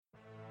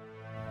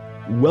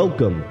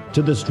Welcome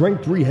to the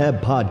Strength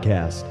Rehab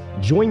Podcast.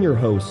 Join your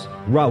hosts,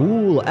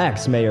 Raul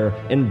Axmayer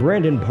and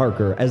Brandon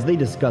Parker, as they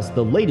discuss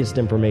the latest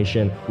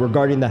information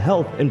regarding the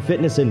health and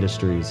fitness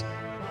industries.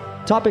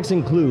 Topics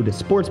include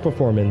sports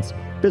performance,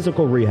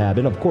 physical rehab,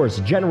 and of course,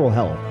 general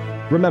health.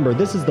 Remember,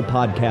 this is the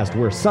podcast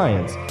where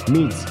science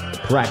meets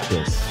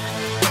practice.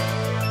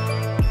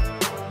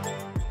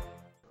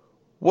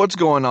 What's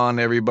going on,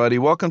 everybody?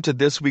 Welcome to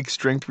this week's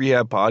Strength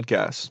Rehab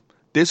Podcast.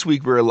 This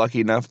week, we were lucky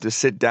enough to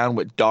sit down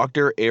with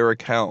Dr.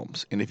 Eric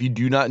Helms. And if you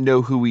do not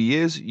know who he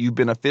is, you've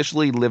been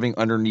officially living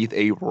underneath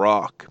a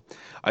rock.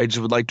 I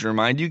just would like to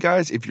remind you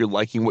guys, if you're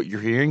liking what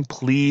you're hearing,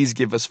 please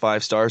give us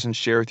 5 stars and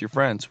share with your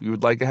friends. We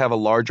would like to have a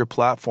larger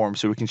platform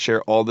so we can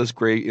share all this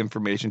great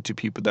information to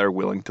people that are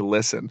willing to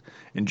listen.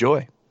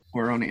 Enjoy.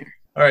 We're on air.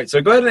 All right,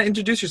 so go ahead and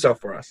introduce yourself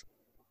for us.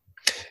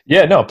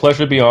 Yeah, no,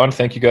 pleasure to be on.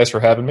 Thank you guys for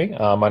having me.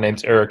 My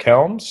name's Eric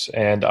Helms,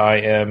 and I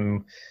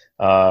am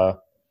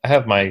I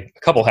have a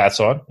couple hats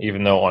on,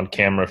 even though on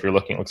camera, if you're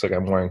looking, it looks like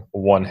I'm wearing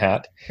one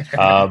hat.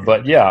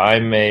 But yeah,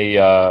 I'm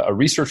a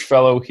research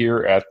fellow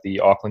here at the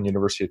Auckland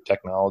University of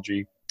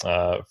Technology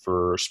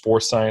for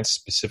sports science,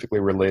 specifically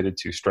related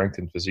to strength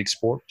and physique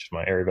sport, which is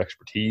my area of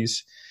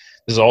expertise.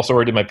 This is also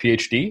where I did my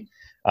PhD.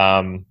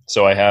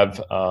 So I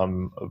have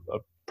a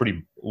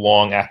pretty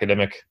long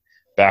academic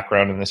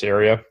background in this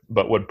area.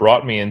 But what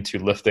brought me into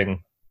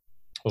lifting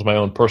was my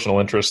own personal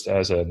interest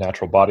as a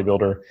natural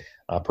bodybuilder,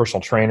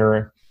 personal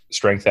trainer,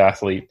 strength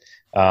athlete,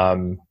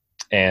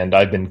 and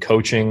I've been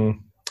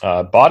coaching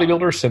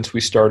bodybuilders since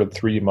we started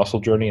 3D Muscle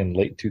Journey in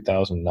late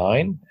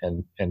 2009,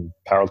 and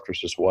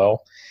powerlifters as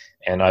well.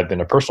 And I've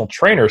been a personal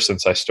trainer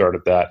since I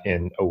started that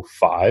in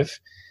 2005.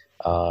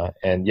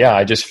 And yeah,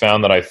 I just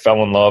found that I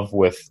fell in love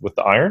with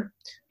the iron,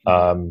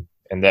 and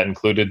that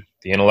included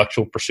the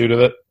intellectual pursuit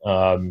of it,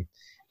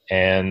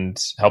 and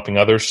helping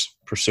others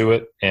pursue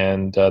it,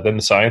 and then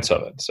the science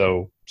of it.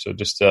 So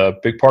just a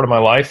big part of my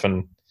life,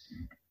 and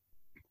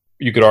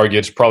you could argue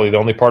it's probably the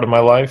only part of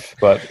my life,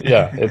 but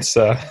yeah, it's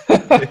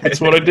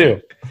it's what I do.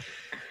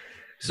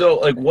 So,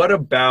 like, what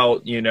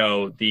about,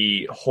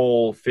 the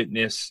whole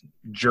fitness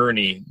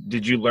journey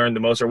did you learn the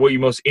most, or what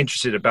you're most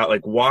interested about?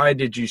 Like, why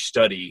did you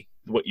study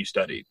what you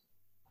studied?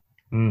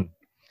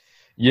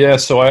 Yeah,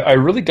 so I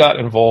really got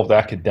involved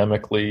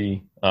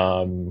academically.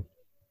 I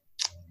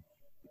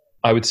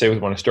would say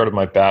when I started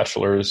my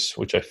bachelor's,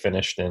 which I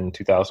finished in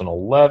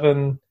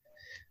 2011.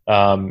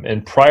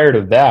 And prior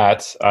to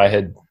that, I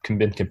had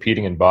been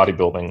competing in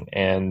bodybuilding,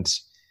 and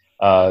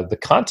the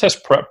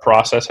contest prep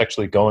process,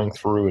 actually going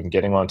through and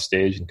getting on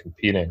stage and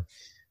competing,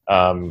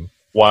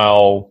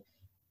 while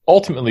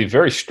ultimately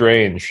very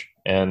strange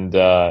and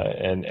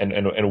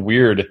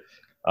weird,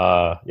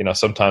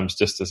 sometimes,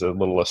 just as a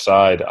little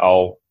aside,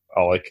 I'll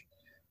like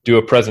do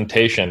a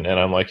presentation and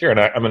I'm like,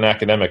 I'm an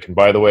academic, and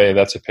by the way,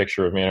 that's a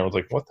picture of me. And I was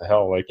like, what the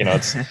hell? Like,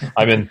 it's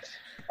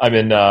I'm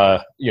in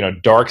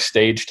dark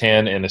stage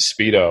tan and a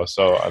Speedo.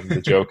 So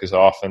the joke is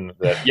often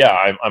that, yeah,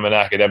 I'm an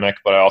academic,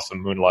 but I also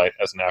moonlight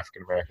as an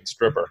African-American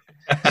stripper.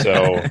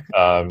 So,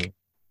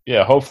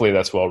 yeah, hopefully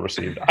that's well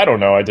received. I don't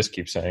know. I just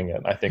keep saying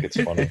it. I think it's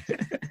funny.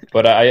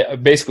 But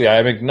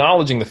I'm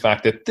acknowledging the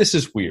fact that this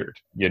is weird,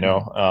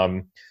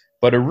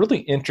 but a really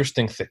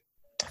interesting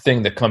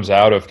thing that comes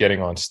out of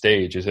getting on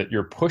stage is that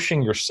you're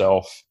pushing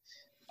yourself,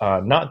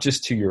 not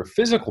just to your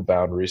physical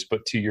boundaries,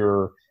 but to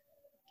your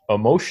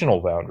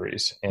emotional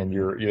boundaries and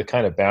your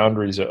kind of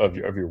boundaries of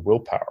your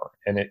willpower,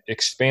 and it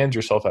expands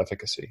your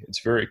self-efficacy.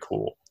 It's very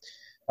cool.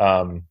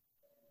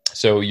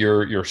 So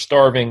you're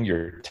starving,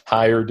 you're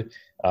tired,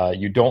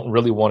 you don't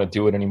really want to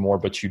do it anymore,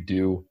 but you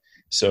do.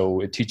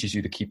 So it teaches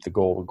you to keep the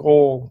goal a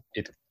goal.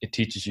 It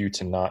teaches you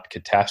to not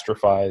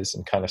catastrophize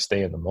and kind of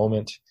stay in the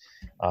moment.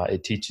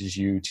 It teaches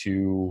you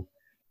to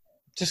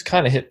just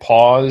kind of hit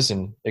pause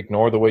and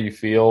ignore the way you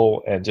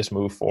feel and just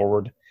move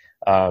forward.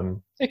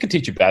 It could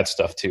teach you bad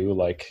stuff too,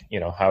 like,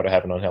 how to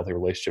have an unhealthy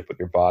relationship with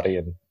your body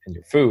and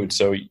your food.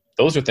 So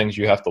those are things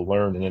you have to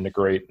learn and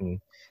integrate and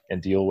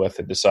deal with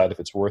and decide if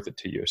it's worth it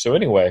to you. So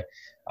anyway,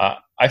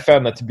 I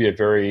found that to be a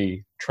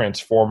very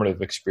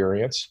transformative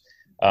experience,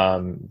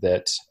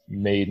 that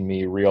made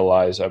me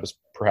realize I was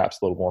perhaps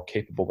a little more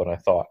capable than I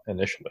thought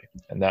initially.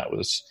 And that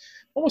was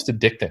almost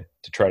addicting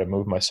to try to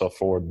move myself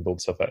forward and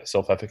build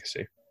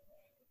self-efficacy.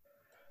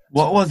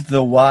 What was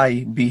the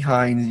why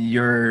behind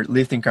your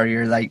lifting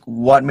career? Like,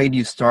 what made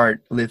you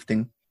start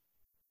lifting?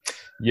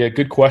 Yeah,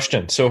 good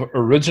question. So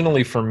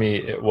originally for me,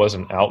 it was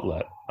an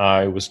outlet.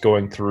 I was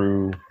going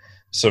through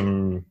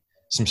some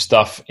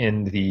stuff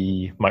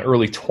in my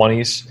early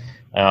 20s,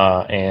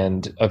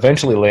 and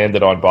eventually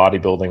landed on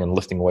bodybuilding and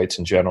lifting weights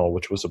in general,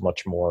 which was a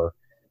much more,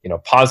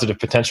 positive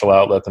potential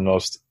outlet than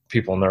most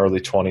people in their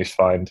early 20s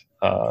find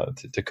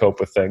to cope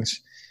with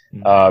things.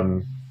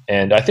 Mm-hmm.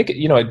 And I think,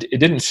 it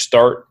didn't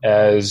start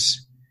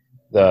as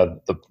the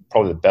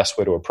probably the best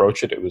way to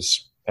approach it. It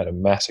was kind of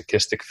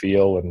masochistic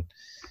feel and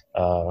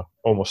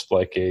almost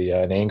like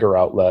an anger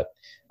outlet.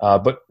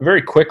 But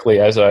very quickly,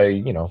 as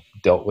I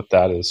dealt with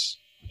that as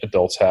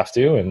adults have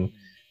to, and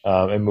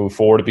move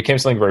forward, it became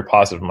something very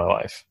positive in my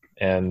life.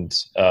 And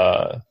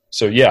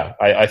So yeah,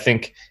 I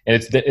think,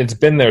 and it's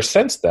been there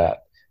since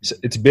that.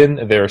 It's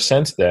been there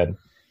since then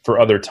for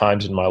other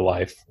times in my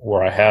life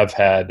where I have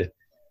had,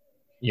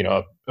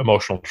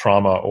 emotional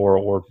trauma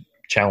or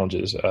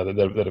challenges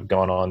that have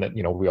gone on that,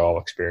 we all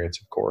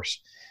experience, of course.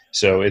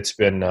 So it's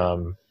been a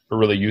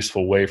really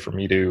useful way for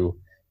me to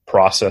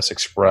process,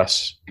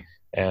 express,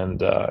 and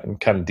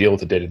kind of deal with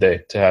the day to day,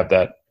 to have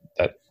that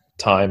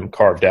time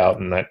carved out,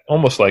 and that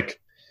almost like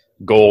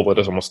goal that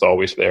is almost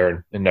always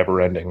there and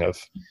never ending of,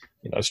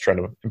 just trying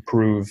to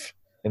improve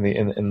in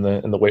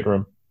the weight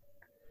room.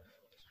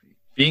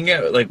 Being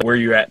at like where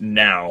you're at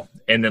now,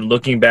 and then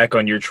looking back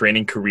on your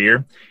training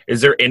career,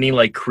 is there any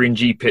like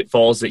cringy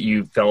pitfalls that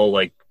you fell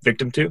like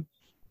victim to?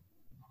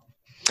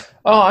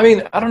 Oh, I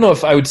mean, I don't know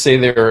if I would say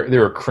they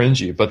were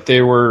cringy, but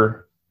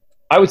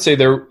I would say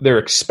they're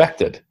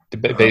expected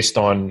based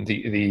on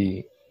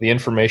the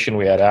information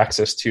we had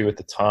access to at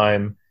the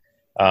time,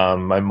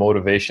 my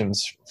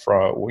motivations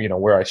from,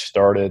 where I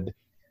started,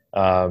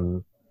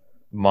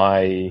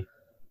 my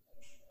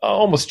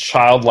almost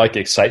childlike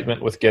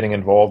excitement with getting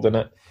involved in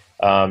it.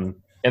 And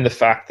the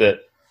fact that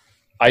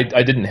I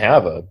didn't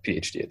have a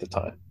PhD at the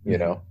time,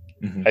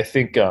 Mm-hmm. I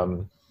think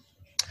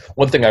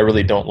one thing I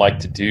really don't like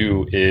to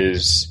do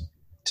is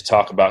to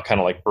talk about kind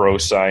of like bro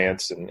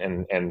science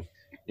and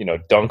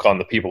dunk on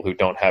the people who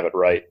don't have it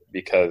right,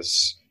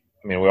 because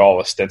we all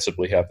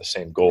ostensibly have the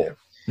same goal.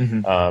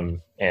 Mm-hmm.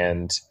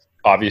 And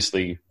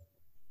obviously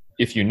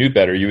if you knew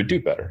better, you would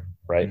do better.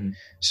 Right. Mm-hmm.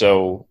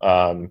 So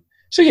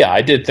yeah,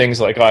 I did things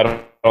like, I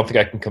don't think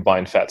I can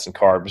combine fats and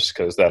carbs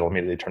because that'll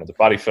immediately turn into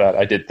body fat.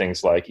 I did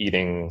things like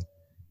eating,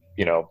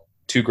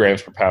 2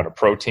 grams per pound of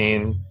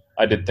protein.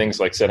 I did things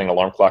like setting an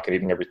alarm clock and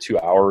eating every 2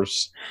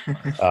 hours.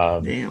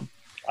 Damn.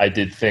 I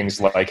did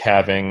things like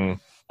having,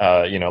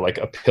 like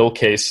a pill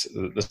case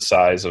the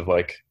size of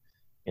like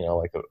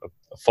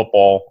a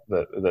football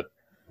that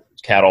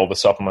had all the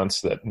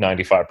supplements that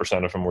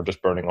 95% of them were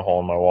just burning a hole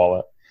in my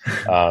wallet.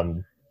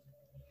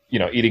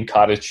 Eating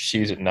cottage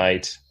cheese at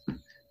night.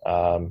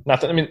 Some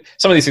of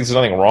these things, there's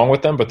nothing wrong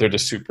with them, but they're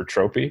just super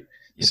tropey.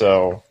 Yeah.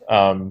 So,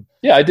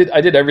 I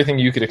did everything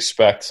you could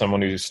expect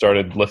someone who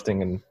started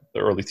lifting in the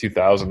early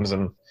 2000s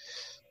and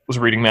was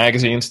reading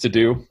magazines to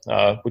do,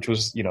 which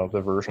was,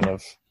 the version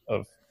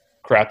of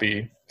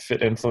crappy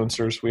fit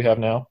influencers we have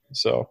now.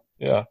 So,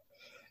 yeah.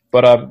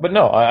 But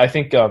no, I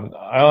think,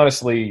 I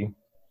honestly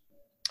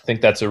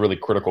think that's a really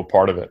critical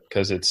part of it,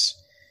 because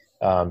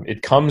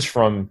it comes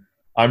from,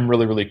 I'm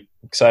really, really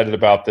excited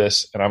about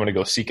this, and I'm going to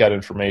go seek out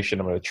information.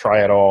 I'm going to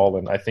try it all.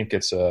 And I think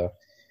it's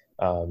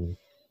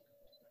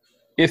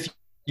if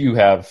you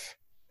have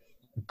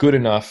good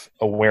enough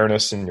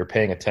awareness and you're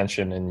paying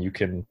attention and you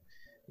can,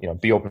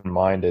 be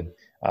open-minded,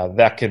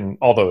 that can,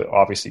 although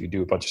obviously you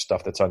do a bunch of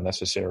stuff that's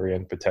unnecessary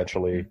and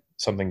potentially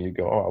something you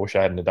go, oh, I wish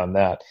I hadn't have done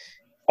that.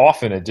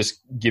 Often it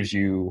just gives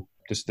you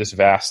just this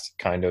vast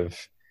kind of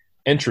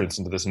entrance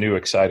into this new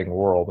exciting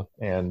world,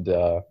 and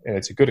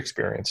it's a good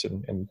experience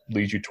and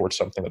leads you towards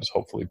something that is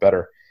hopefully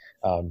better.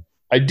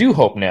 I do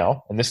hope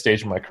now, in this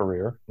stage of my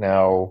career,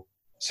 now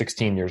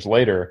 16 years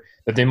later,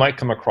 that they might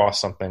come across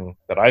something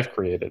that I've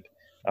created,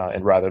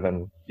 and rather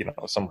than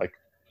some like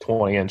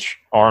 20-inch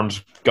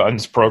arms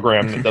guns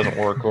program that doesn't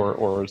work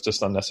or is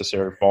just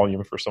unnecessary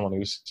volume for someone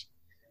who's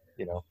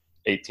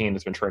 18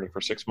 that's been training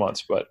for 6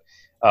 months. But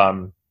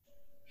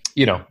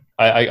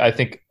I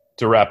think,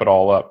 to wrap it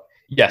all up,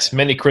 yes,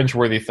 many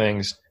cringeworthy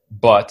things,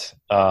 but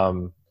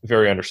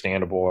very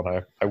understandable,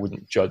 and I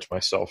wouldn't judge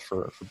myself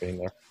for being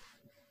there.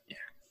 Yeah.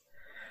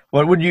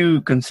 What would you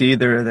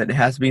consider that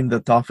has been the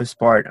toughest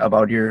part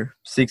about your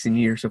 16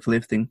 years of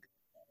lifting?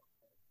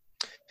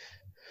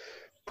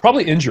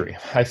 Probably injury.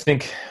 I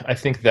think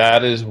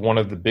that is one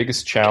of the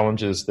biggest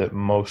challenges that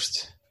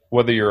most,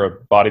 whether you're a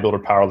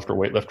bodybuilder, powerlifter,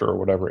 weightlifter, or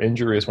whatever,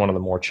 injury is one of the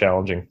more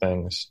challenging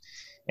things.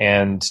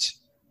 And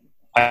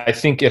I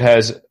think it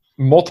has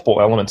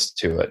multiple elements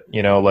to it.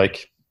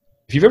 Like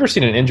if you've ever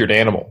seen an injured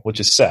animal,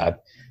 which is sad,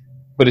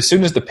 but as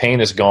soon as the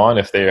pain is gone,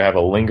 if they have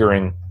a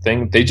lingering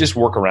thing, they just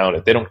work around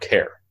it. They don't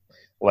care.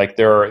 Like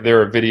there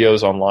are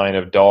videos online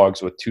of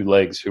dogs with 2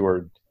 legs who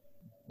are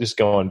just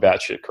going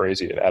batshit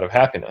crazy out of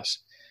happiness.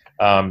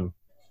 And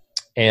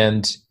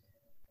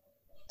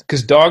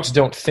because dogs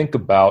don't think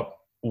about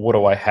what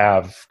do I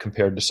have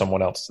compared to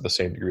someone else to the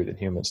same degree that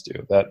humans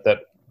do. That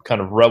kind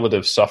of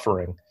relative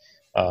suffering,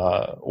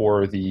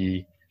 or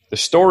the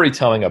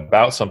storytelling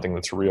about something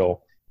that's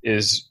real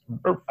is,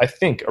 I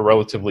think, a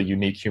relatively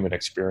unique human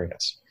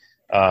experience,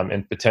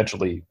 and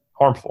potentially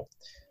harmful.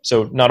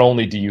 So not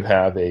only do you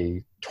have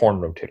a torn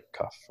rotator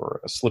cuff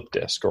or a slip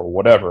disc or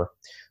whatever,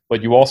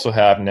 but you also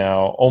have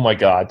now, oh my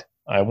God,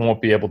 I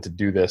won't be able to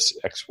do this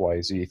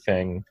XYZ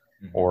thing,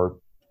 or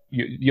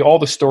all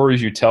the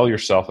stories you tell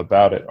yourself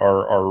about it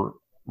are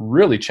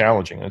really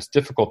challenging. And it's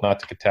difficult not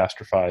to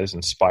catastrophize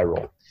and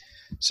spiral.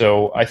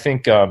 So I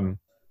think the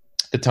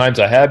times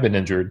I have been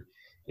injured,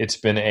 it's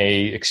been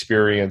a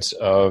experience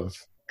of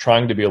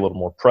trying to be a little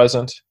more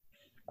present,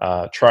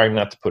 trying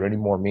not to put any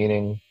more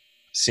meaning,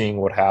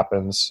 seeing what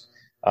happens,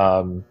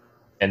 and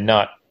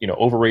not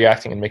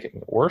overreacting and making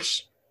it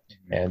worse.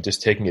 and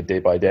just taking it day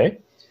by day.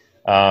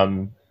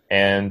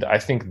 And I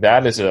think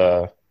that's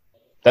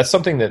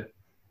something that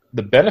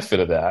the benefit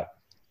of that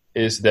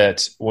is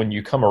that when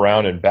you come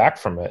around and back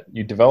from it,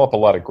 you develop a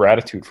lot of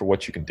gratitude for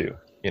what you can do,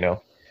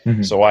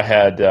 So I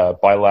had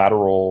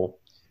bilateral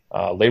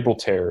labral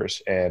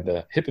tears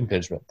and hip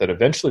impingement that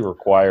eventually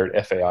required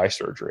FAI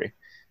surgery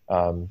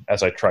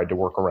as I tried to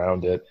work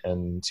around it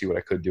and see what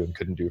I could do and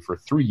couldn't do for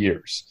 3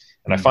 years.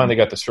 And I finally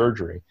got the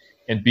surgery.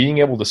 And being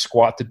able to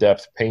squat to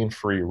depth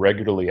pain-free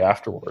regularly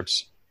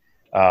afterwards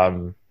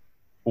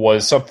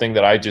was something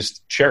that I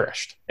just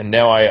cherished. And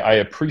now I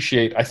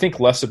appreciate, I think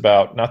less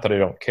about, not that I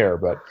don't care,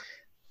 but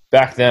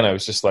back then I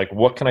was just like,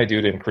 what can I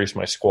do to increase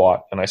my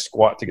squat? And I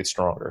squat to get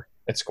stronger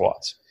at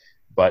squats.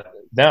 But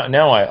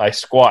now I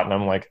squat and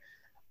I'm like,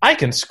 I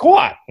can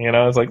squat,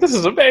 it's like, this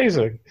is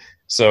amazing.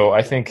 So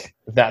I think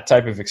that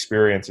type of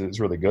experience is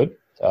really good.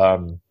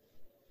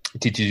 It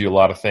teaches you a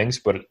lot of things,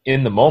 but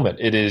in the moment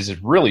it is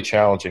really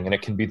challenging, and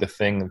it can be the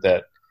thing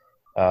that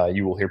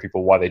you will hear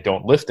people why they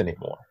don't lift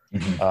anymore.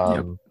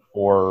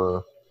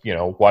 Or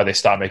why they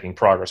stop making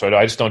progress.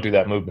 I just don't do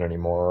that movement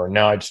anymore, or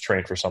now I just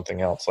train for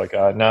something else. Like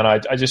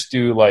I just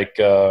do like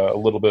a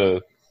little bit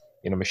of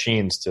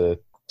machines to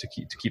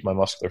keep my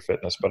muscular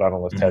fitness, but I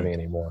don't lift heavy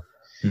anymore.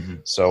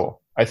 So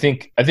I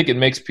think it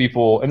makes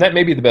people, and that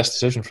may be the best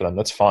decision for them.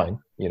 That's fine,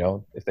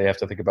 if they have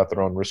to think about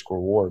their own risk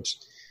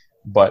rewards.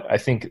 But I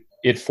think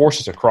it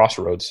forces a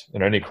crossroads.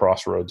 In any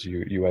crossroads,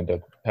 you end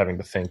up having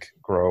to think,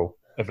 grow,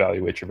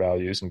 evaluate your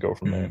values, and go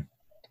from there.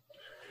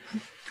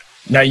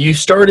 Now, you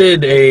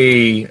started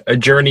a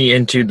journey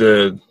into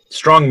the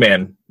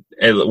strongman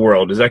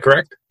world. Is that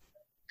correct?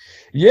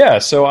 Yeah.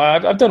 So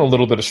I've done a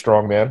little bit of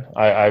strongman.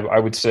 I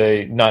would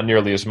say not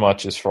nearly as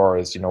much as far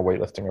as,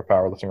 weightlifting or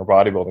powerlifting or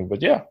bodybuilding,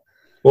 but yeah.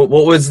 Well,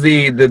 what was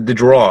the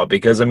draw?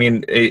 Because,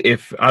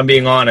 if I'm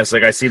being honest,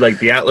 like I see like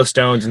the Atlas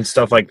stones and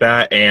stuff like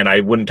that, and I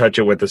wouldn't touch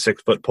it with a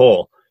 6-foot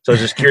pole. So I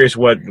was just curious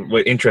what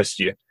interests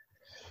you.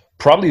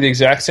 Probably the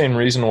exact same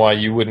reason why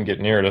you wouldn't get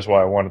near it is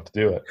why I wanted to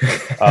do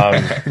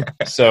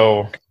it.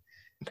 So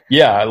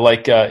yeah,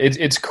 like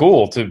it's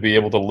cool to be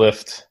able to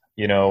lift,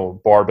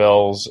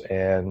 barbells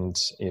and,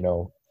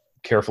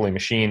 carefully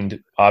machined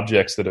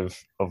objects that have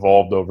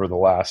evolved over the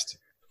last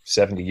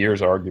 70 years,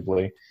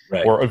 arguably,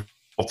 right, or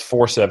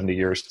for 70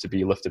 years to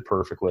be lifted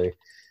perfectly.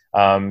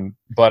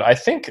 But I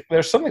think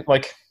there's something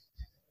like,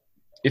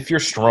 if you're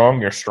strong,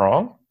 you're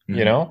strong,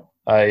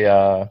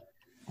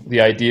 the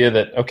idea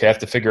that, okay, I have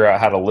to figure out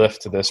how to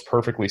lift this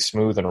perfectly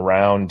smooth and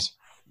round.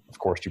 Of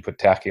course, you put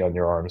tacky on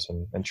your arms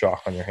and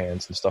chalk on your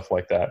hands and stuff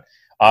like that.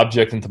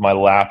 Object into my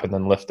lap and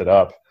then lift it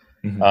up.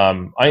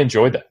 I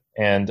enjoy that.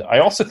 And I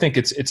also think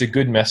it's a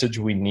good message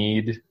we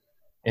need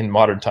in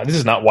modern time. This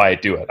is not why I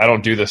do it. I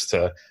don't do this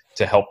to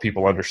help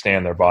people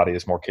understand their body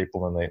is more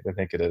capable than they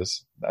think it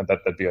is.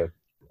 That'd be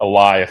a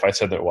lie if I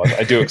said that it was.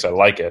 I do it because I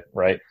like it,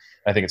 right?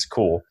 I think it's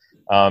cool.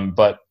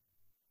 But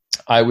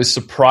I was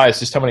surprised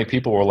just how many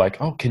people were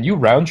like, "Oh, can you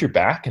round your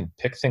back and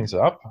pick things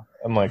up?"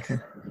 I'm like,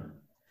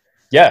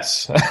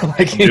 "Yes."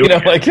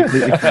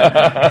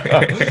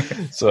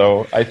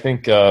 So I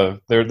think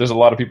there's a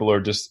lot of people who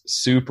are just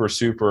super,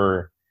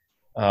 super.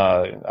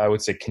 I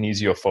would say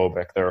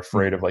kinesiophobic. They're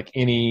afraid of like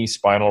any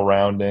spinal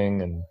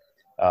rounding, and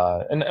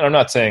I'm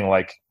not saying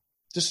like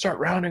just start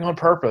rounding on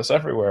purpose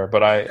everywhere,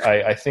 but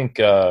I think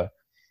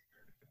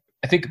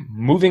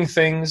moving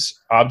things,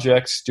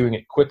 objects, doing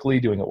it quickly,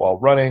 doing it while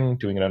running,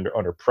 doing it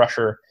under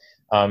pressure,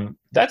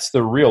 that's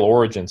the real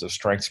origins of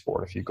strength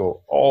sport. If you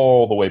go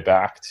all the way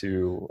back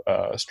to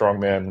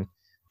strongman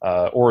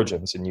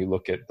origins, and you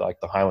look at like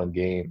the Highland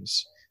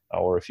Games,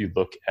 or if you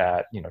look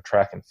at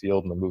track and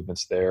field and the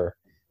movements there,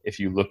 if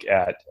you look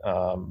at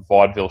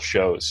vaudeville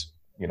shows,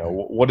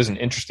 what is an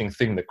interesting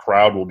thing the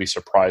crowd will be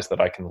surprised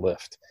that I can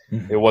lift?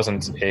 It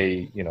wasn't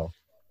a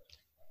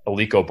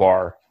Alico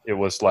bar. It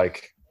was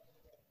like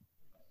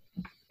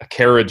a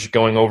carriage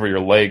going over your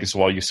legs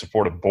while you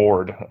support a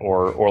board,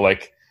 or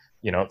like,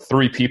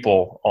 3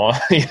 people on,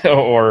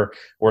 or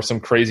some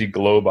crazy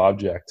globe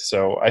object.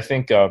 So I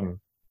think I'm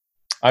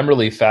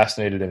really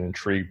fascinated and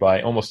intrigued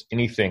by almost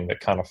anything that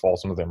kind of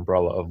falls under the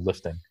umbrella of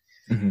lifting.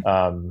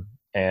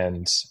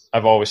 And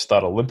I've always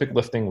thought Olympic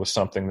lifting was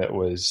something that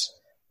was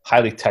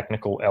highly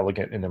technical,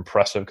 elegant, and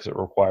impressive because it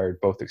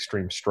required both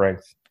extreme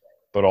strength,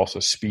 but also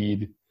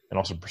speed and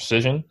also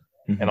precision,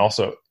 and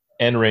also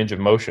end range of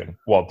motion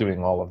while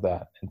doing all of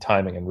that, and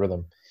timing and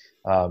rhythm.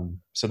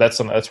 So that's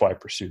why I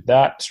pursued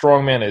that.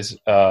 Strongman is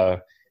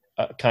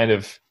kind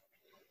of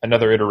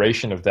another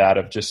iteration of that,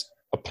 of just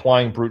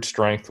applying brute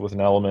strength with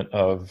an element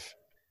of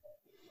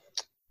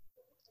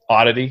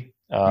oddity,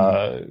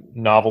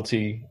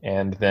 novelty,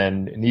 and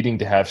then needing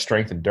to have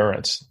strength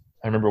endurance.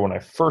 I remember when I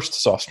first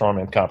saw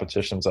strongman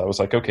competitions, I was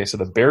like, okay, so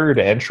the barrier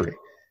to entry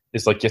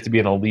is like you have to be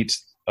an elite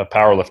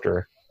power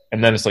lifter,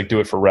 and then it's like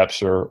do it for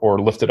reps or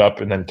lift it up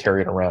and then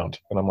carry it around.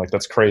 And I'm like,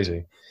 that's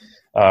crazy.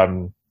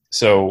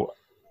 So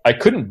I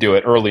couldn't do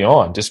it early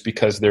on just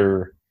because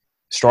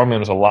strongman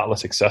was a lot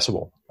less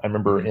accessible. I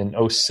remember in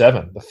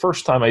 2007, the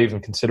first time I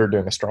even considered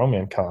doing a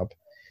strongman comp,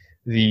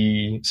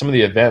 some of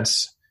the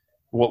events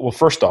well,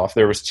 first off,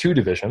 there was two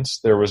divisions.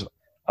 There was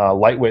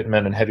lightweight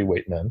men and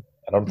heavyweight men.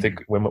 I don't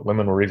think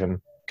women were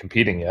even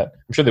competing yet.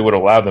 I'm sure they would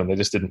have allowed them. They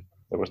just didn't.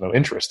 There was no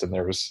interest, and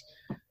there was,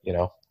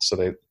 so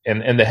they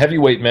and the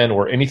heavyweight men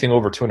were anything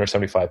over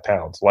 275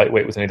 pounds.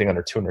 Lightweight was anything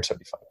under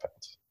 275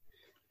 pounds.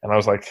 And I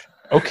was like,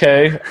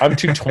 okay, I'm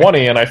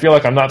 220, and I feel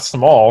like I'm not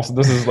small, so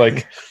this is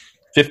like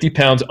 50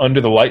 pounds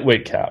under the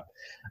lightweight cap.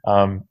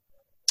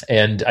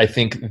 And I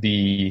think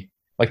the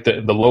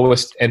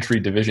lowest entry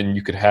division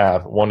you could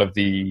have, one of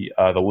the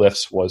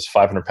lifts was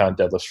 500-pound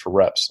deadlifts for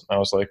reps. And I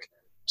was like,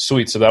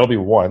 sweet, so that'll be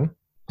one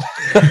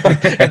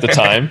at the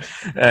time,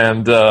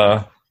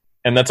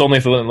 and that's only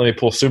if they let me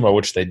pull sumo,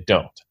 which they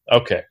don't.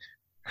 Okay,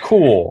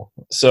 cool.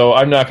 So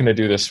I'm not going to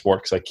do this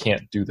sport because I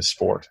can't do the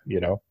sport,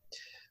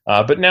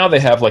 But now they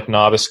have like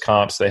novice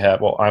comps. They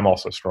have, I'm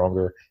also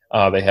stronger.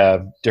 They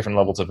have different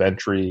levels of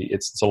entry.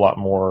 It's a lot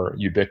more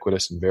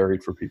ubiquitous and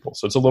varied for people.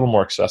 So it's a little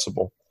more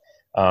accessible,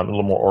 a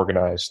little more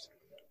organized,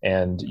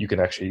 and you can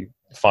actually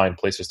find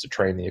places to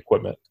train the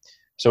equipment.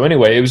 So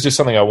anyway, it was just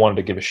something I wanted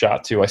to give a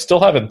shot to. I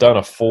still haven't done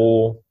a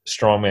full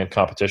strongman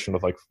competition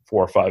with like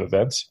 4 or 5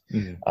 events.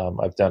 Mm-hmm.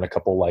 I've done a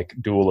couple like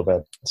dual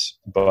events,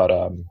 but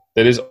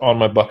it is on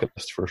my bucket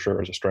list for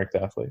sure as a strength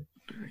athlete.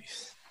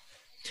 Nice.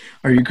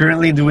 Are you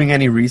currently doing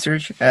any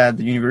research at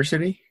the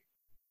university?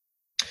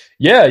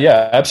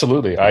 Yeah,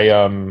 absolutely.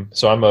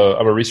 So I'm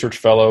a research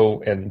fellow,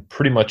 and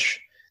pretty much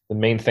the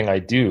main thing I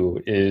do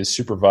is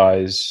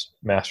supervise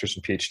master's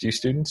and PhD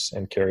students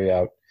and carry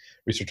out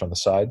research on the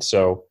side.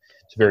 So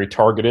it's very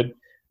targeted.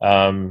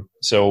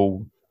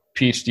 So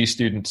PhD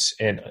students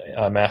and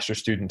master's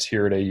students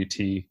here at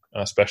AUT,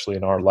 especially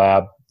in our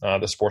lab,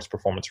 the Sports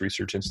Performance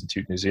Research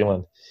Institute, New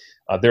Zealand,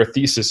 their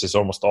thesis is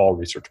almost all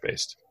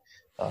research-based.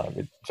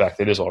 In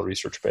fact, it is all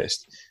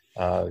research-based.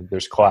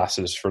 There's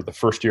classes for the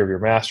first year of your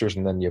master's,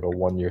 and then you have a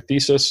 1-year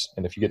thesis.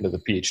 And if you get into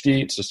the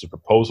PhD, it's just a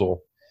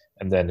proposal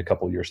and then a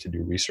couple of years to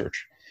do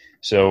research.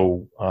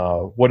 So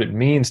what it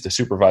means to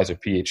supervise a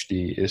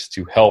PhD is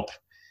to help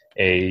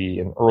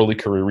an early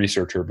career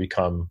researcher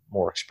become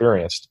more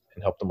experienced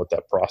and help them with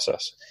that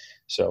process.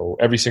 So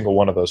every single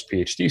one of those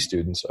PhD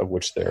students, of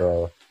which there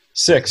are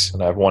 6,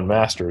 and I have 1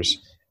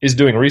 master's, is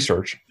doing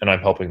research, and I'm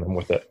helping them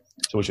with it,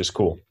 so which is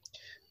cool.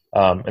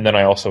 And then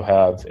I also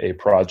have a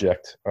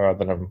project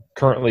that I'm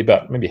currently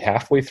about maybe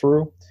halfway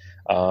through,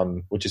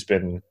 which has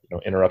been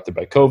interrupted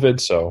by COVID,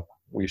 so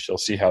we shall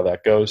see how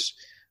that goes,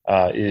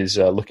 is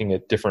looking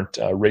at different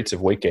rates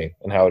of weight gain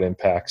and how it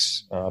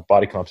impacts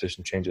body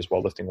composition changes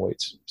while lifting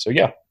weights. So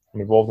yeah,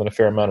 I'm involved in a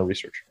fair amount of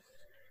research.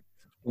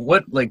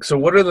 So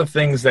what are the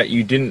things that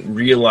you didn't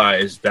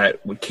realize that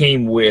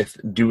came with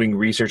doing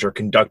research or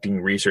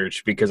conducting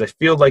research? Because I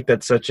feel like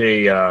that's such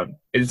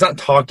it's not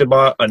talked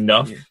about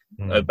enough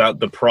about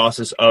the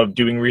process of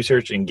doing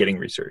research and getting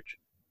research.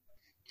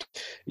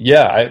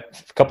 Yeah, a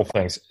couple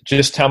things.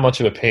 Just how much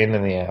of a pain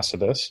in the ass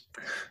it is.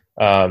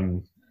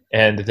 And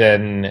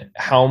then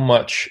how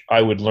much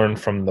I would learn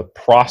from the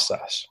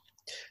process.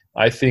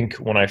 I think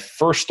when I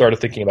first started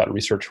thinking about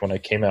research, when I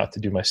came out to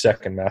do my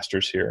second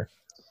master's here,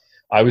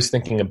 I was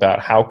thinking about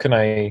how can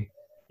I,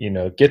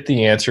 get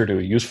the answer to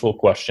a useful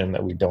question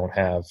that we don't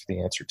have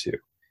the answer to.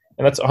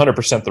 And that's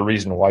 100% the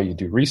reason why you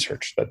do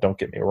research. That don't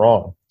get me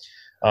wrong.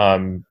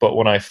 But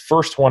when I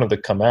first wanted to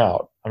come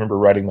out, I remember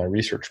writing my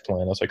research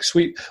plan. I was like,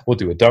 sweet, we'll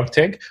do a dunk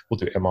tank, we'll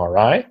do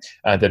MRI,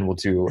 and then we'll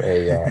do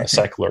a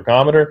cycle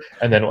ergometer.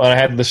 And then when I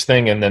had this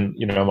thing, and then,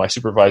 my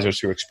supervisors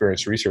who are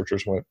experienced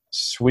researchers went,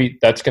 sweet,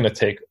 that's going to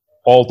take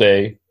all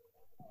day.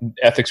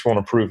 Ethics won't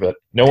approve it.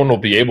 No one will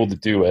be able to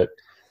do it.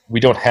 We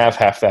don't have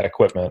half that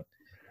equipment.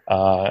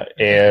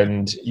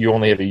 And you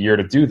only have a year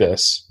to do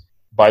this.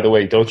 By the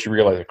way, don't you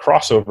realize a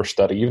crossover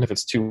study, even if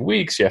it's 2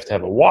 weeks, you have to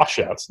have a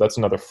washout. So that's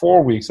another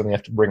 4 weeks, and you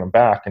have to bring them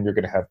back, and you're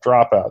going to have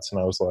dropouts. And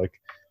I was like,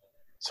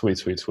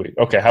 sweet.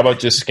 Okay, how about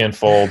just skin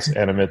folds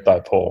and a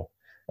mid-thigh pull?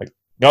 Like,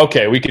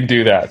 okay, we can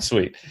do that.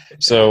 Sweet.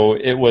 So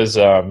it was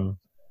a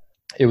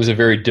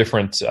very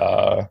different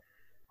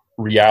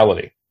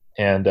reality.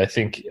 And I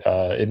think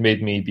it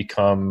made me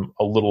become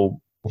a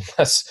little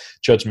less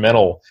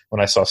judgmental when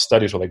I saw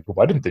studies were like, well,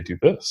 why didn't they do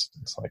this?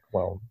 It's like,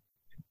 well,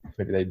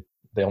 maybe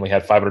they only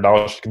had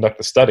 $500 to conduct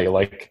the study,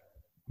 like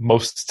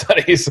most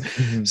studies.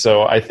 Mm-hmm.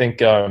 So I think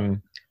the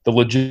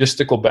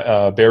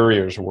logistical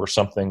barriers were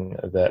something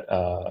that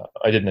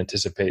I didn't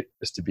anticipate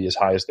this to be as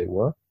high as they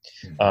were.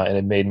 Mm-hmm. And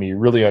it made me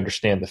really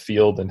understand the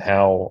field and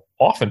how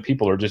often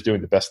people are just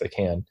doing the best they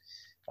can.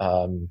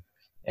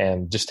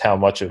 And just how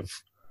much of,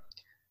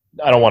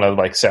 I don't want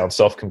to sound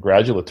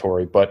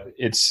self-congratulatory, but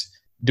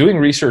doing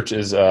research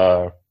is,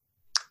 it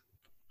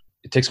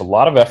takes a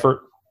lot of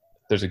effort.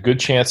 There's a good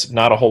chance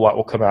not a whole lot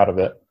will come out of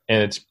it.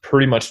 And it's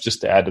pretty much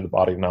just to add to the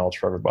body of knowledge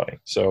for everybody.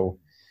 So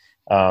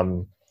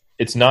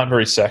it's not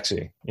very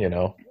sexy,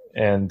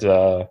 and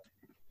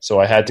so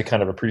I had to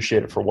kind of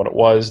appreciate it for what it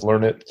was,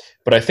 learn it.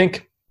 But I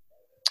think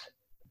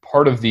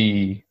part of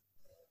I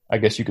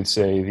guess you could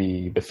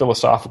say the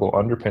philosophical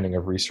underpinning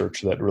of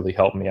research that really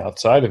helped me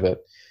outside of it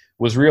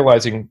was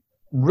realizing,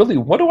 really,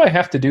 what do I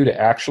have to do to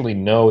actually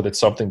know that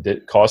something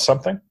did cause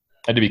something?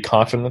 had to be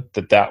confident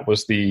that that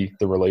was the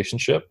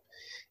relationship.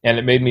 And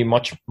it made me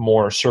much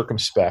more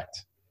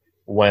circumspect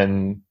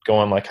when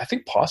going like, I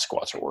think pause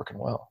squats are working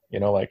well,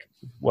 like,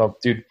 well,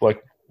 dude,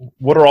 like,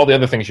 what are all the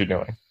other things you're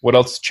doing? What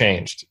else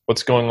changed?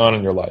 What's going on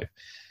in your life?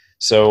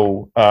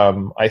 So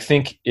I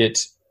think it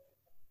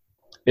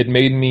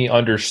made me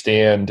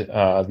understand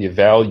the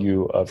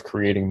value of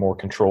creating more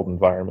controlled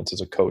environments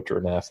as a coach or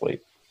an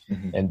athlete,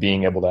 and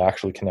being able to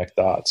actually connect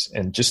dots,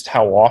 and just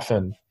how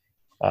often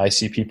I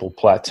see people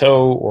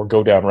plateau or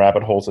go down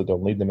rabbit holes that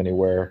don't lead them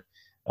anywhere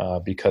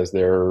because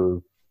they're,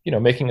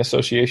 making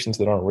associations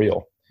that aren't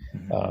real.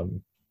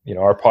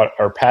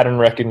 Our pattern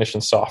recognition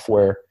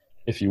software,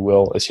 if you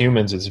will, as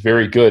humans is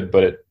very good,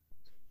 but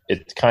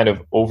it kind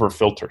of over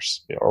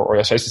filters, or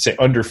I should say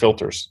under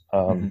filters,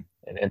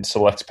 and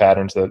selects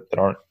patterns that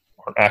aren't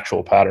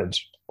actual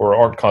patterns, or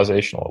aren't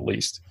causational at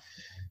least.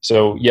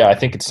 So yeah, I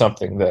think it's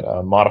something that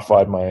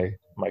modified my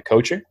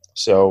coaching.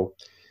 So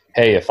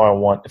hey, if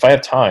I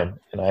have time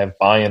and I have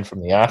buy-in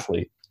from the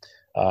athlete,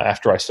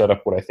 after I set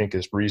up what I think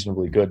is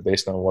reasonably good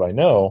based on what I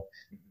know,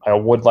 I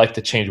would like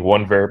to change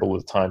one variable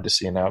at a time to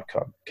see an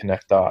outcome,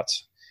 connect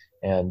dots.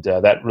 And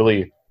that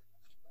really,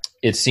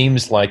 it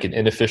seems like an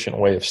inefficient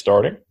way of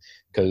starting,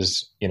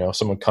 because,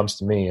 someone comes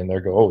to me and they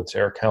go, oh, it's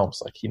Eric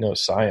Helms. Like, he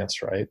knows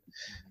science, right?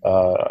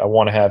 I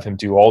want to have him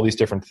do all these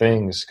different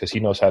things because he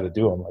knows how to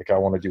do them. Like, I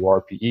want to do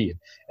RPE,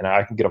 and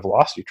I can get a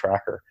velocity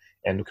tracker,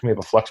 and can we have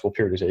a flexible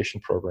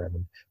periodization program?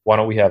 And why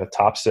don't we have a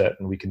top set,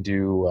 and we can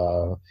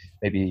do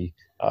maybe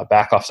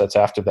back off sets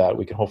after that?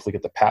 We can hopefully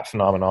get the PAP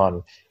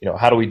phenomenon.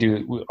 How do we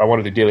do? I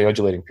want to do daily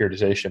undulating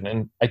periodization,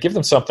 and I give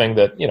them something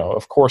that,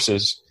 of course,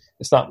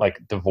 it's not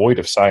like devoid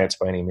of science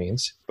by any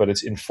means, but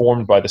it's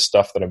informed by the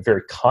stuff that I'm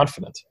very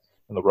confident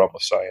in the realm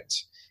of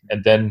science.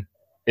 And then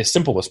as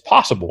simple as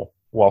possible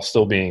while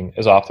still being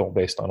as optimal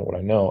based on what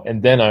I know.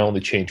 And then I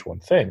only change one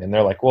thing. And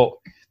they're like, well,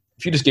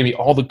 if you just gave me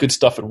all the good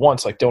stuff at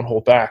once, like, don't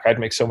hold back, I'd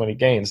make so many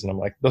gains. And I'm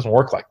like, it doesn't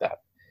work like that.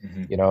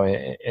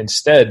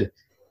 Instead,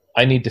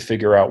 I need to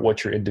figure out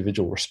what your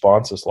individual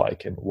response is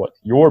like, and what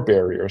your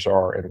barriers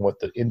are, and what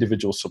the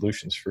individual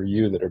solutions for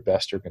you that are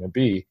best are going to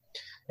be.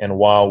 And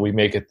while we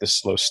make it this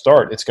slow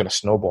start, it's going to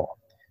snowball.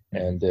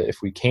 And if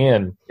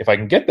I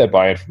can get that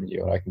buy-in from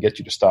you, and I can get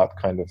you to stop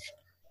kind of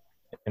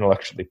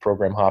intellectually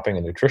program hopping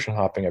and nutrition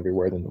hopping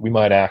everywhere, then we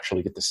might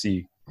actually get to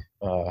see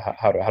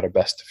how to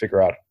best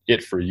figure out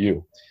it for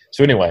you.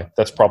 So anyway,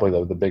 that's probably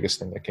the biggest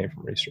thing that came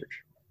from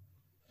research.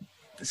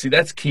 See,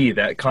 that's key.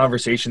 That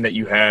conversation that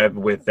you have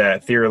with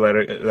that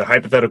the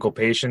hypothetical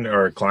patient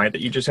or client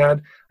that you just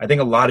had. I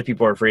think a lot of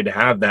people are afraid to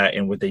have that.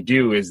 And what they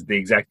do is the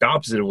exact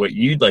opposite of what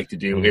you'd like to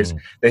do, is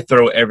they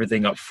throw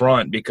everything up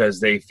front because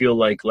they feel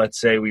like, let's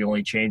say we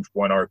only change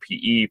one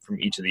RPE from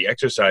each of the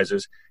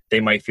exercises. They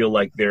might feel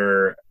like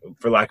they're,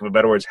 for lack of a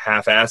better words,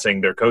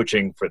 half-assing their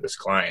coaching for this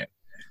client.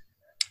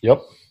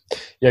 Yep.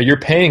 Yeah, you're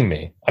paying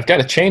me. I've got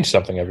to change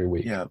something every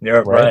week. Yeah,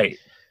 right.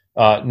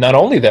 Not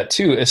only that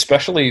too,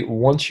 especially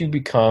once you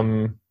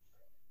become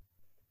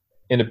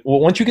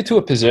once you get to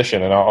a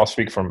position, and I'll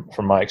speak from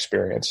my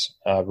experience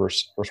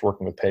versus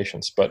working with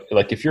patients, but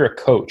like, if you're a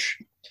coach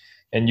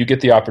and you get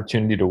the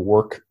opportunity to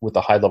work with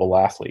a high level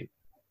athlete,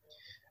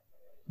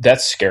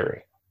 that's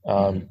scary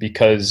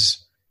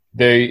because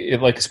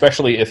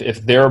especially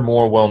if they're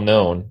more well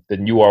known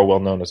than you are well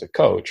known as a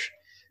coach,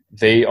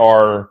 they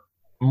are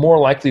more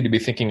likely to be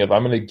thinking of,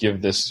 I'm going to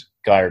give this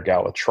guy or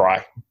gal a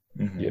try.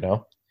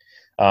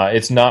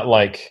 It's not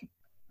like,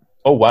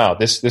 oh, wow,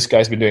 this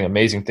guy's been doing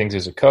amazing things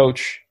as a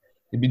coach.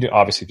 He'd be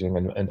obviously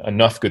doing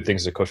enough good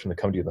things as a coach when they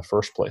come to you in the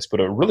first place. But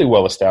a really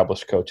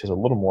well-established coach has a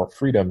little more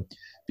freedom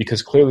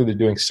because clearly they're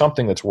doing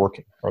something that's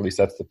working, or at least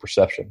that's the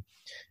perception.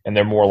 And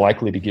they're more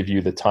likely to give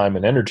you the time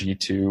and energy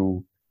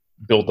to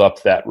build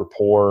up that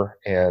rapport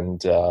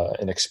and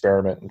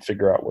experiment and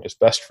figure out what is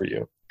best for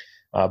you.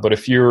 But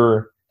if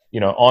you're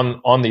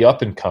on the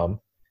up and come,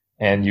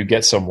 and you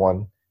get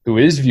someone who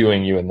is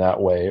viewing you in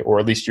that way, or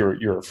at least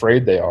you're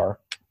afraid they are,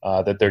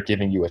 that they're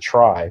giving you a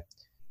try,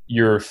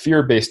 your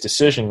fear-based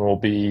decision will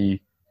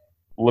be,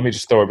 let me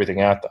just throw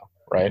everything at them,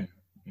 right?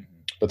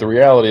 But the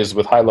reality is,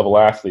 with high-level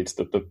athletes,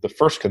 the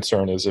first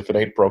concern is, if it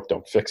ain't broke,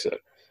 don't fix it.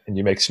 And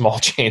you make small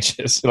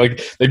changes.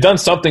 Like, they've done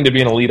something to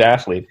be an elite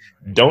athlete.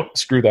 Don't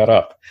screw that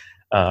up.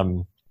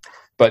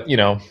 But,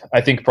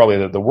 I think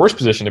probably the worst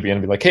position to be in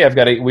would be like, hey, I've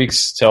got 8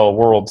 weeks till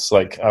Worlds.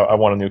 Like, I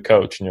want a new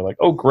coach. And you're like,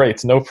 oh,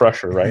 great. No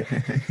pressure, right?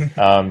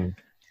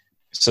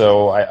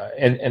 So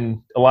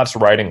and a lot's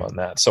riding on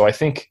that. So I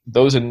think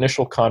those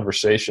initial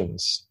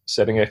conversations,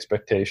 setting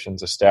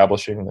expectations,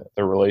 establishing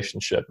the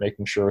relationship,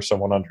 making sure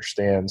someone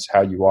understands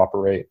how you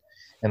operate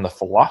and the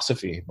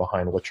philosophy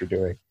behind what you're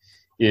doing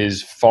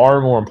is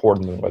far more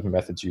important than what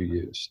methods you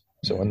use.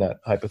 So in that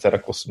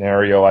hypothetical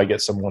scenario, I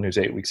get someone who's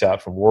 8 weeks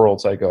out from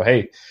Worlds. I go,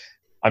 hey,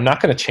 I'm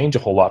not going to change a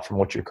whole lot from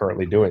what you're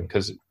currently doing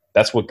because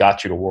that's what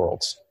got you to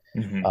Worlds.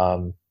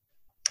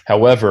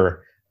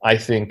 However, I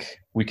think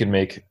we can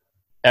make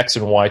X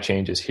and Y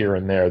changes here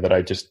and there that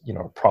I just,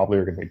 probably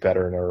are going to be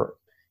better and are,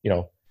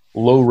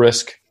 low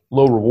risk,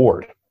 low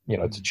reward,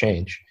 to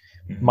change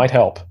might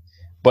help.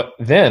 But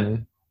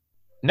then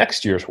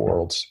next year's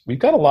Worlds, we've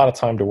got a lot of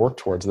time to work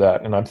towards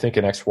that. And I'm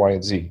thinking X, Y,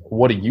 and Z.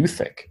 What do you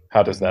think?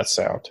 How does that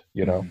sound?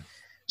 You know?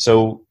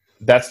 So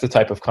that's the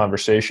type of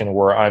conversation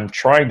where I'm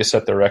trying to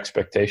set their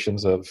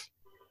expectations of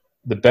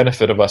the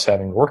benefit of us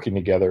having working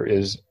together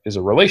is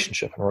a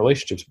relationship, and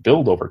relationships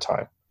build over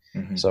time.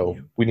 So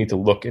we need to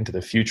look into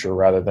the future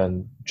rather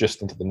than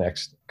just into the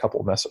next couple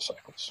of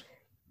mesocycles.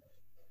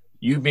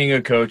 You being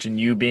a coach and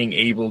you being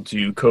able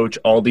to coach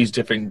all these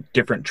different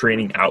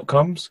training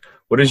outcomes,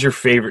 what is your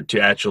favorite to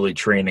actually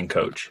train and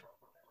coach?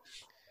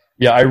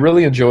 Yeah, I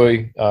really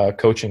enjoy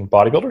coaching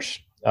bodybuilders.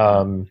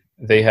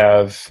 They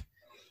have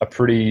a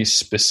pretty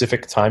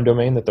specific time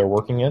domain that they're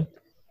working in,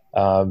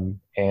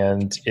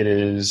 and it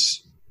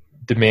is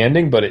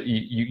demanding, but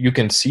you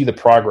can see the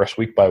progress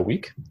week by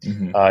week.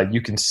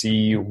 You can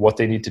see what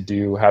they need to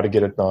do, how to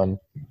get it done,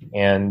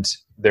 and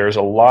there's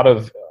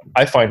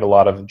I find a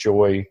lot of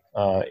joy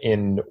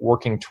in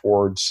working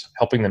towards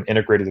helping them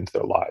integrate it into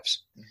their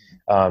lives,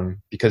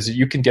 because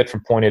you can get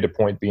from point A to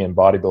point B in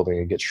bodybuilding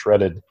and get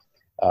shredded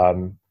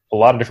a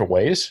lot of different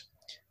ways.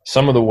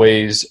 Some of the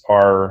ways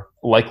are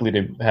likely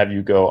to have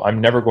you go,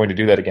 I'm never going to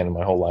do that again in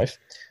my whole life.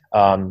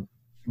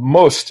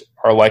 Most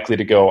are likely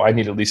to go, I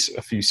need at least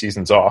a few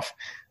seasons off,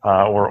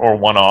 or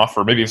one off,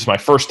 or maybe if it's my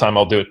first time,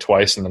 I'll do it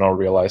twice, and then I'll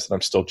realize that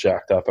I'm still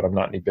jacked up and I'm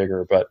not any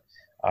bigger, but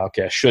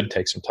okay, I should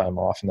take some time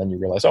off. And then you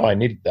realize, oh, I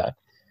needed that.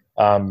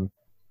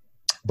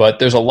 But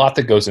there's a lot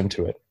that goes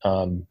into it,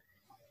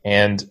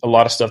 and a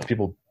lot of stuff that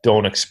people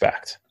don't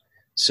expect.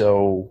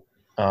 So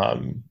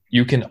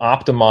you can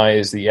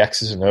optimize the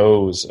X's and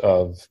O's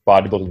of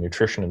bodybuilding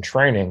nutrition and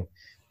training,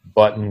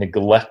 but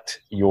neglect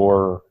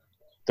the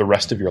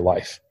rest of your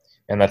life.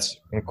 And that's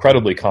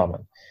incredibly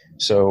common.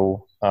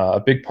 So a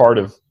big part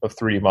of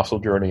 3D Muscle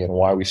Journey and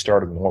why we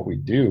started and what we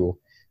do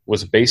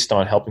was based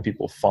on helping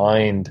people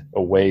find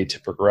a way to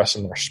progress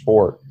in their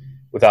sport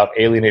without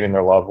alienating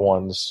their loved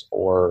ones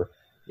or,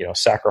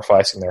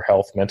 sacrificing their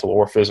health, mental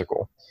or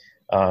physical,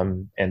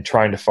 and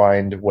trying to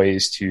find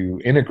ways to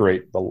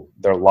integrate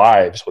their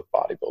lives with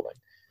bodybuilding.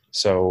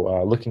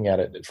 So looking at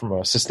it from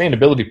a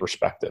sustainability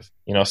perspective,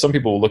 some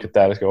people will look at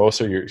that and go, oh,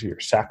 so you're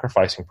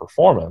sacrificing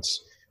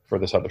performance for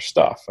this other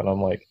stuff. And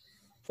I'm like,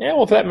 yeah,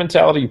 well, for that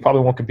mentality, you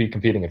probably won't be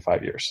competing in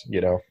 5 years,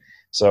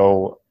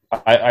 So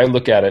I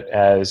look at it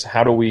as,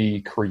 how do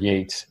we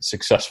create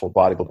successful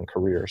bodybuilding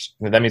careers?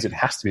 And that means it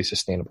has to be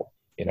sustainable,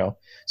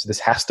 So this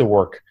has to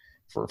work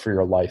for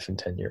your life in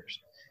 10 years.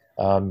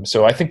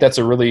 So I think that's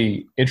a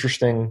really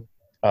interesting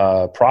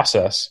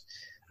process,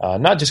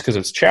 not just because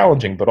it's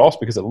challenging, but also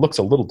because it looks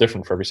a little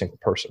different for every single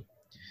person.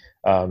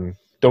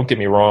 Don't get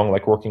me wrong,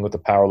 like working with a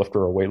powerlifter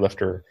or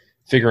weightlifter,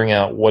 figuring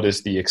out what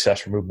is the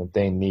accessory movement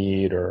they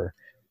need or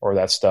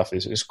that stuff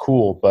is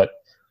cool, but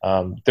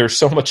there's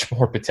so much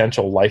more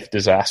potential life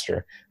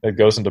disaster that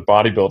goes into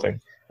bodybuilding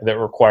that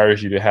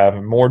requires you to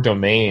have more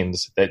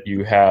domains that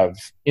you have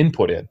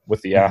input in with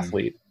the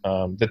athlete,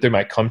 that they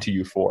might come to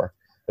you for,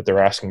 that they're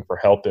asking for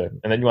help in,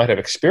 and then you might have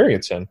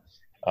experience in.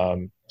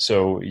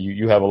 So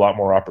you have a lot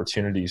more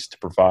opportunities to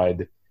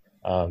provide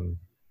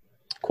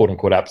quote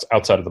unquote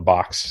outside of the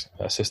box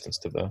assistance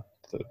to the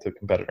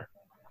competitor.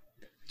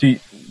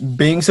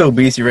 Being so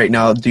busy right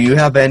now, do you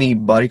have any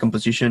body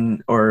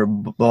composition or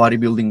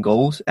bodybuilding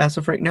goals as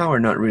of right now, or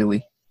not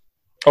really?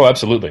 Oh,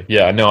 absolutely.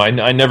 Yeah, no,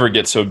 I never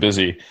get so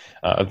busy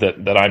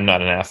that I'm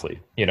not an athlete.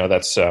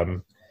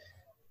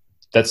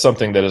 That's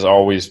something that has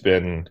always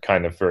been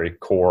kind of very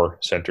core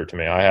center to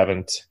me. I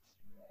haven't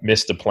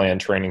missed a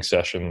planned training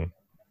session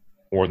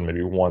more than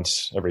maybe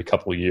once every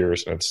couple of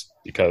years, and it's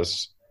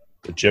because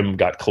the gym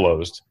got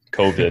closed,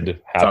 COVID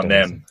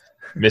happened,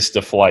 missed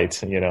a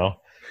flight,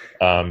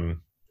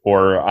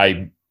 or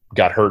I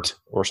got hurt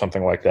or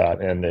something like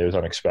that, and it was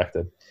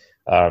unexpected.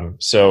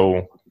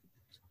 So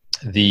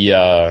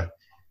the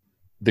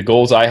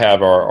goals I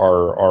have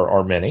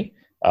are many,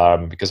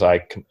 because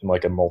I'm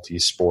like a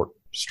multi-sport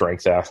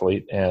strength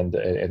athlete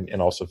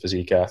and also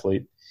physique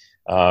athlete.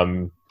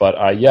 But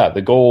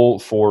the goal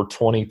for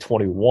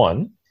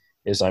 2021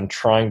 is I'm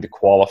trying to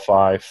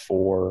qualify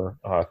for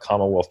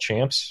Commonwealth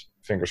Champs.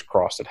 Fingers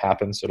crossed it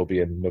happens. It'll be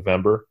in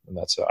November, and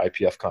that's an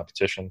IPF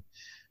competition.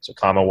 So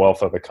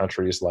Commonwealth are the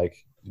countries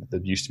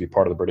that used to be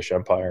part of the British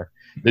Empire.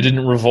 They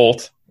didn't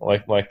revolt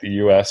like the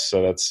U.S.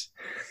 So that's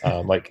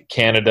like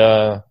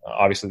Canada,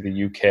 obviously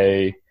the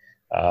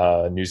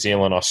UK, New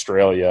Zealand,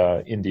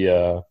 Australia,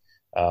 India,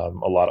 a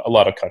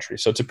lot of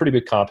countries. So it's a pretty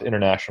big comp,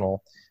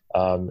 international.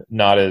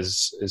 Not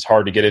as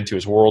hard to get into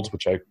as Worlds,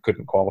 which I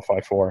couldn't qualify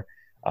for.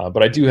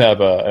 But I do have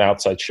an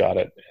outside shot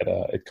at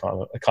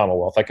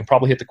Commonwealth. I can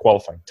probably hit the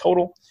qualifying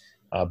total,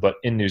 but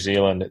in New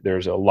Zealand,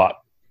 there's a lot.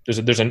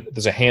 There's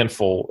a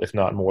handful, if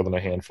not more than a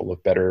handful,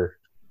 of better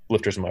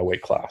lifters in my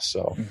weight class.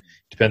 So it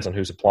depends on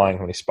who's applying,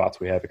 how many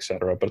spots we have, et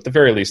cetera. But at the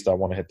very least, I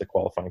want to hit the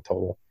qualifying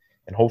total,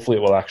 and hopefully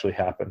it will actually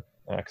happen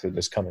because it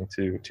is coming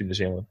to New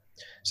Zealand.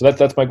 So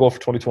that's my goal for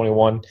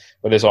 2021.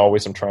 But as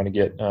always, I'm trying to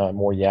get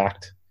more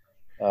yacked.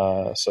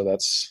 So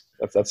that's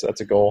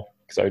a goal,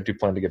 because I do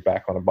plan to get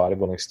back on a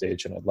bodybuilding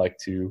stage, and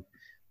I'm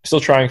still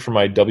trying for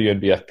my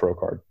WNBF pro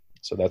card.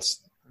 So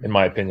that's in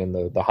my opinion,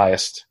 the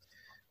highest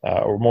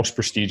or most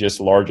prestigious,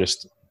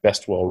 largest,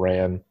 best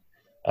well-ran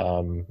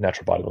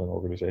natural bodybuilding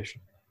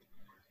organization.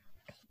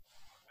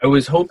 I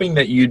was hoping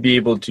that you'd be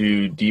able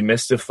to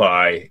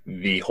demystify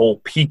the whole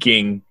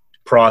peaking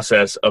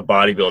process of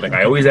bodybuilding.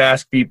 I always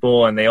ask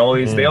people, and they all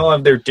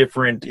have their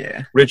different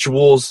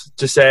rituals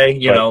to say.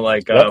 You know,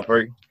 like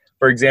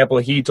for example,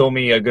 he told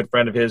me, a good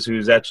friend of his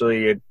who's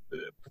actually a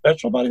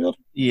professional bodybuilder.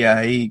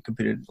 Yeah, he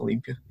competed in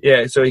Olympia.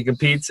 Yeah, so he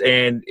competes,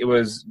 and it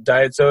was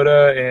diet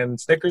soda and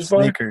Snickers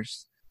bar.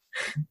 Snickers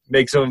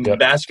makes him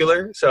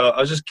vascular. So I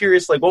was just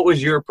curious, like, what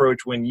was your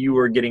approach when you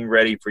were getting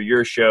ready for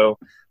your show?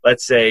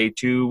 Let's say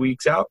 2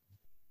 weeks out.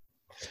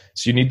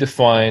 So you need to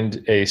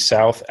find a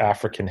South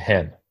African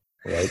hen,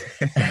 right?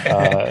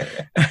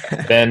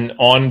 Then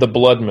on the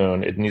blood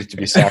moon, it needs to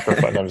be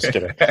sacrificed. No, I'm just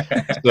kidding.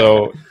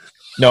 So,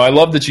 no, I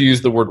love that you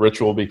use the word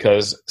ritual,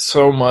 because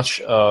so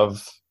much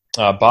of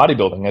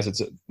bodybuilding, as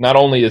it's not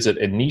only is it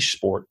a niche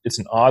sport, it's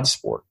an odd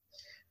sport.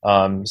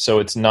 So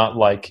it's not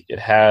like it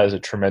has a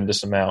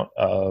tremendous amount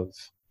of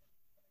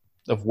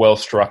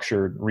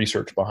well-structured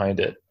research behind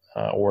it,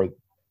 or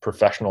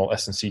professional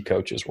S&C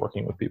coaches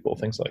working with people,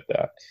 things like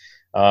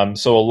that.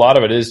 So a lot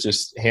of it is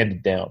just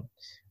handed down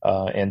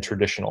and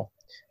traditional.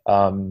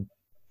 And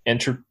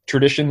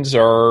traditions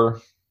are,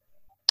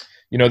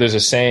 there's a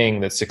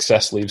saying that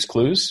success leaves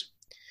clues.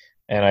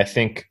 And I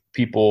think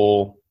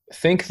people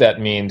think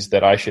that means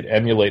that I should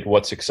emulate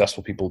what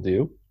successful people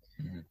do.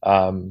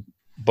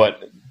 But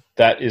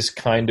that is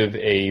kind of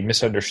a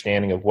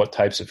misunderstanding of what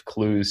types of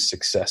clues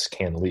success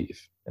can leave.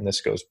 And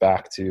this goes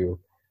back to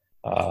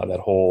that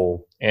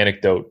whole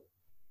anecdote,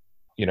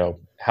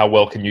 how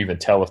well can you even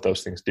tell if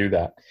those things do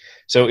that?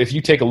 So if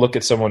you take a look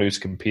at someone who's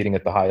competing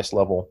at the highest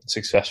level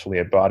successfully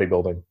at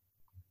bodybuilding,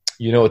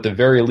 at the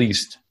very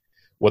least,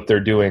 what they're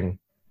doing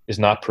is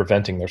not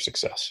preventing their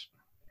success.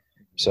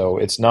 So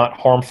it's not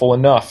harmful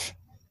enough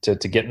to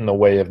get in the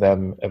way of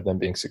them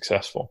being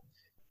successful.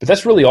 But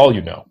that's really all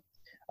you know.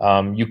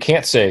 You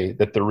can't say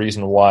that the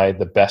reason why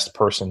the best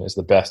person is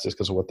the best is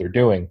because of what they're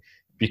doing,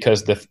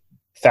 because the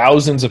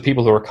thousands of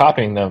people who are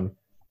copying them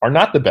are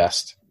not the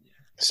best.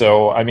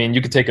 So, I mean,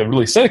 you could take a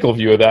really cynical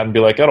view of that and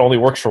be like, that only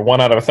works for 1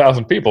 out of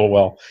 1,000 people.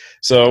 Well,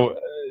 so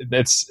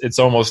it's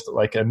almost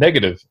like a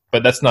negative,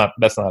 but that's not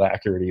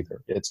accurate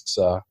either. It's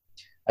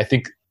I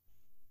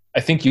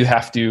think you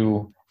have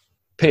to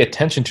pay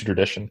attention to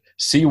tradition,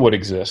 see what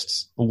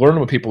exists, learn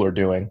what people are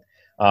doing,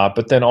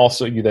 but then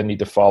also you then need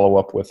to follow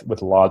up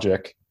with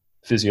logic,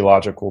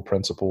 physiological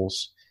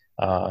principles,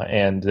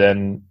 and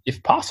then,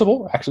 if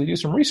possible, actually do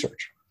some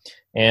research.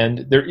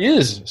 And there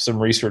is some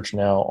research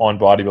now on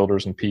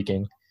bodybuilders and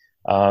peaking,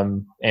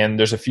 and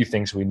there's a few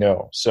things we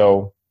know.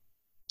 So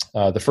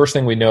the first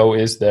thing we know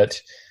is that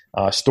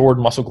stored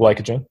muscle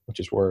glycogen, which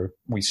is where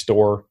we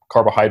store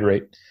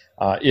carbohydrate,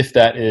 if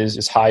that is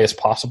as high as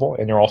possible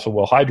and you're also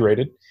well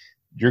hydrated,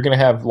 you're going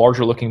to have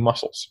larger looking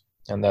muscles.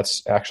 And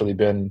that's actually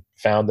been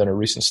found in a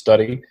recent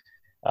study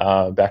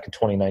back in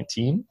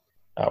 2019.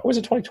 Or was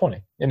it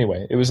 2020?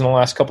 Anyway, it was in the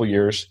last couple of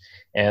years,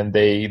 and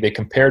they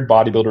compared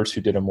bodybuilders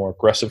who did a more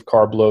aggressive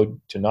carb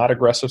load to not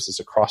aggressive. It's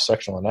a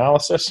cross-sectional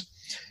analysis,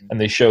 and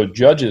they showed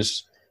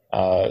judges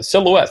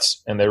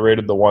silhouettes, and they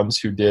rated the ones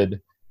who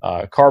did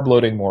carb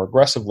loading more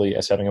aggressively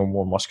as having a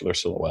more muscular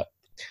silhouette.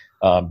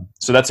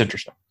 So that's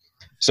interesting.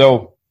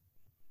 So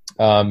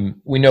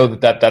we know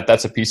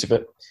that's a piece of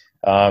it.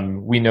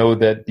 We know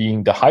that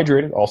being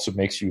dehydrated also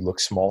makes you look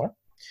smaller.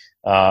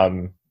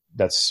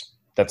 That's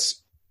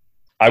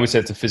I would say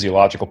it's a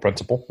physiological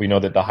principle. We know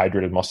that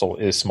dehydrated muscle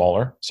is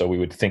smaller, so we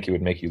would think it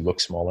would make you look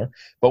smaller.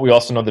 But we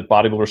also know that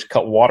bodybuilders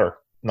cut water,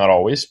 not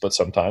always, but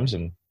sometimes,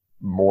 and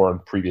more in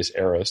previous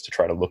eras, to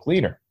try to look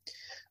leaner.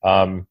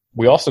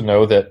 We also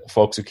know that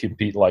folks who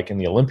compete like in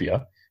the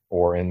Olympia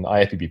or in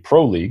IFBB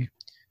Pro League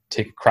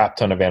take a crap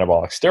ton of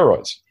anabolic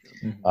steroids.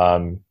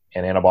 And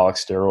anabolic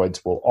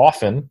steroids will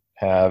often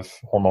have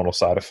hormonal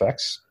side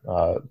effects.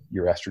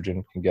 Your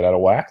estrogen can get out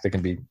of whack.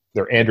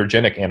 They're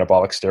androgenic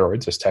anabolic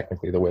steroids, is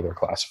technically the way they're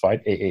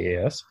classified,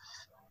 AAAS.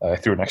 I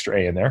threw an extra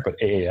A in there, but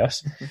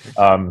AAS,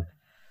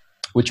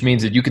 which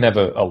means that you can have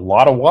a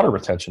lot of water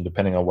retention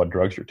depending on what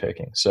drugs you're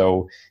taking.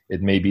 So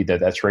it may be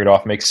that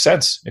trade-off makes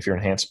sense if you're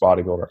an enhanced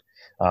bodybuilder,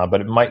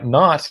 but it might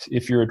not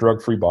if you're a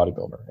drug-free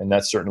bodybuilder. And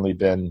that's certainly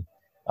been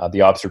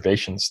the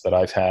observations that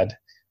I've had,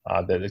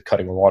 that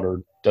cutting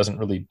water doesn't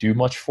really do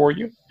much for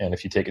you. And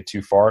if you take it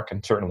too far, it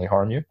can certainly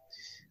harm you.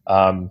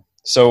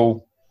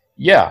 So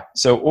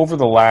over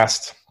the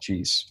last,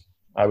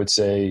 I would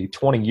say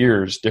 20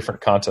 years,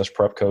 different contest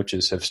prep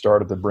coaches have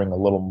started to bring a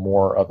little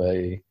more of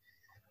a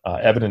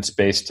evidence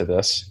base to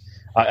this.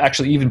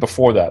 Actually, even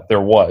before that,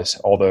 there was,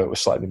 although it was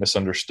slightly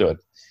misunderstood.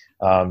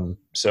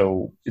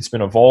 So it's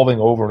been evolving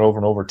over and over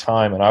and over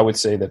time. And I would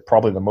say that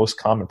probably the most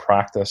common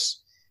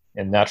practice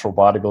in natural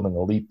bodybuilding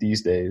elite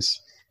these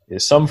days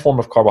is some form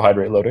of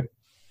carbohydrate loading,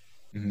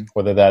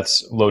 whether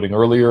that's loading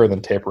earlier and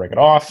then tapering it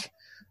off,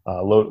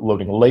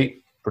 loading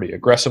late pretty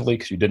aggressively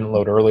because you didn't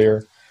load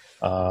earlier,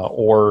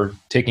 or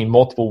taking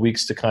multiple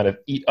weeks to kind of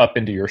eat up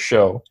into your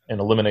show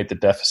and eliminate the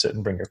deficit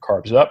and bring your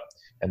carbs up,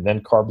 and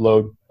then carb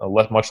load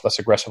much less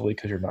aggressively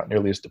because you're not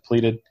nearly as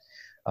depleted,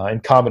 in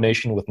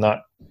combination with not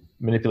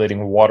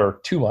manipulating water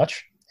too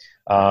much,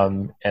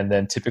 and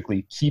then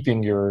typically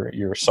keeping your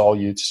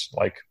solutes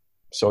like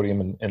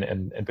sodium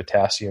and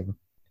potassium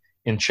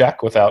in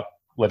check without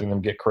letting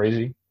them get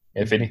crazy.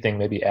 If anything,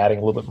 maybe adding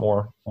a little bit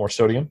more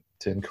sodium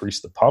to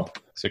increase the pump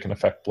so it can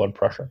affect blood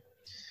pressure,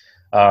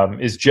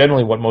 is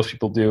generally what most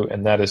people do,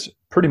 and that is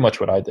pretty much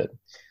what I did.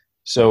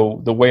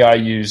 So the way I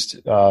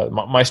used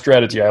my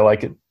strategy, I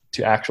like it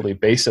to actually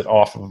base it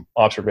off of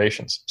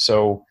observations.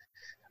 So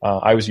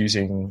I was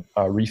using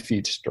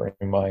refeeds during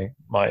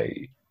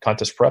my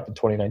contest prep in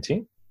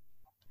 2019,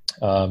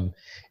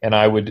 and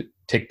I would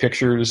take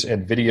pictures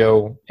and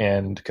video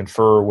and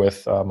confer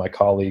with my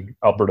colleague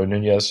Alberto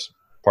Nunez,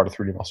 part of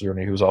 3D Muscle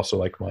Journey, who's also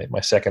like my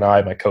second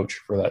eye, my coach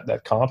for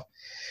that comp.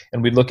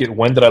 And we'd look at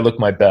when did I look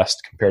my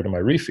best compared to my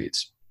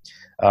refeeds.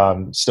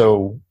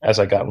 So as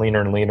I got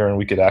leaner and leaner and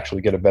we could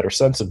actually get a better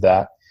sense of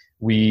that,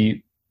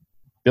 we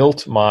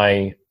built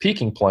my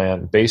peaking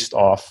plan based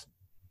off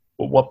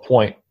what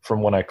point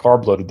from when I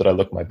carb loaded that I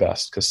look my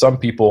best. Because some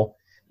people,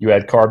 you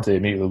add carbs, they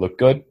immediately look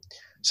good.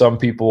 Some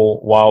people,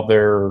 while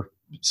they're,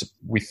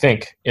 we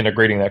think,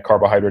 integrating that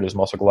carbohydrate as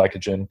muscle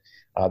glycogen,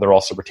 they're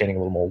also retaining a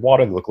little more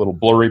water. They look a little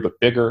blurry but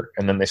bigger,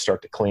 and then they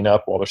start to clean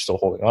up while they're still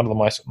holding onto the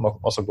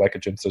muscle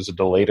glycogen. So there's a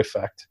delayed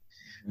effect.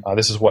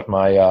 This is what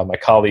my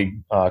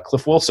colleague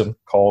Cliff Wilson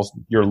calls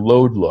your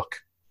load look.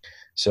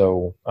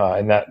 So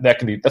and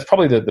that's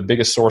probably the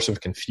biggest source of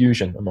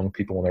confusion among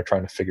people when they're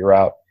trying to figure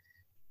out,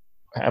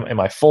 am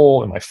I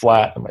full? Am I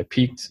flat? Am I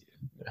peaked?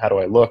 How do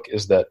I look?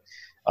 Is that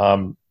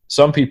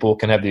some people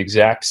can have the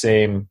exact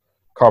same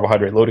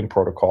carbohydrate loading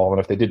protocol, and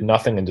if they did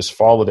nothing and just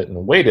followed it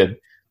and waited,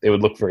 they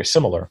would look very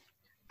similar.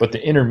 But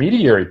the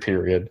intermediary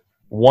period,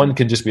 one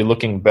can just be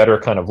looking better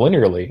kind of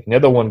linearly, and the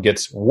other one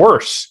gets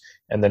worse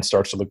and then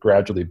starts to look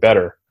gradually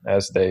better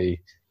as they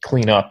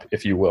clean up,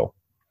 if you will,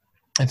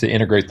 and to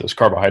integrate those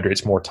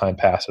carbohydrates, more time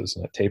passes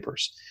and it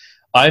tapers.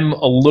 I'm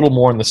a little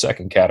more in the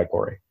second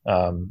category.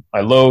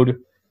 I load.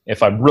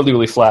 If I'm really,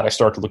 really flat, I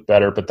start to look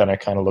better, but then I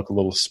kind of look a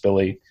little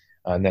spilly,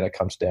 and then it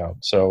comes down.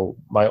 So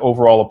my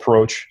overall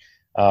approach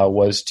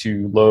was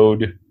to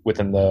load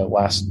within the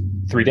last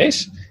 3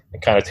 days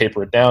and kind of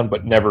taper it down,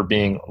 but never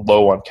being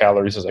low on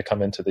calories as I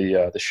come into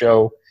the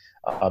show,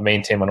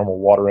 maintain my normal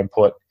water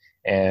input,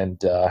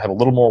 and have a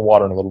little more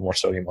water and a little more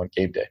sodium on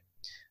game day,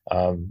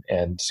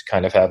 and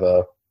kind of have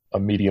a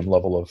medium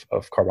level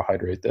of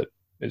carbohydrate that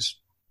is,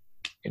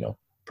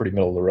 pretty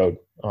middle of the road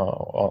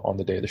on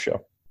the day of the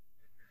show.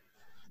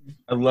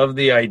 I love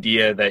the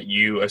idea that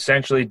you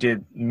essentially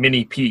did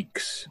mini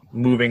peaks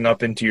moving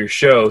up into your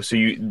show. So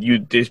you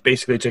just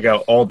basically took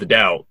out all the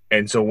doubt.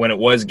 And so when it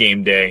was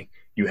game day,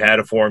 you had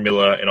a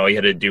formula and all you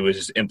had to do was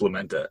just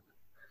implement it.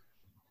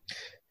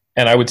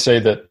 And I would say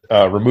that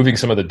removing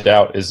some of the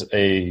doubt is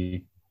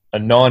a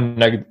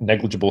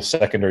non-negligible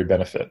secondary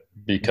benefit,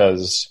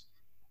 because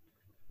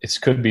it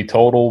could be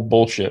total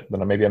bullshit that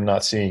maybe I'm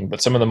not seeing,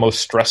 but some of the most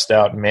stressed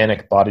out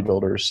manic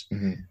bodybuilders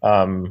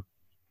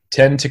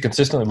tend to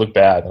consistently look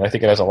bad. And I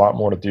think it has a lot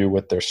more to do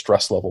with their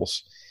stress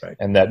levels, right,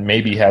 and that may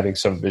be having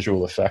some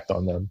visual effect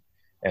on them.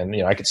 And,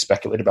 I could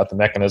speculate about the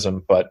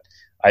mechanism, but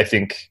I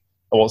think,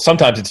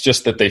 sometimes it's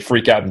just that they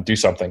freak out and do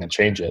something and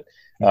change it,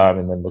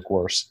 and then look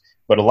worse.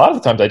 But a lot of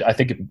the times I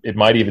think it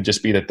might even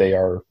just be that they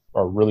are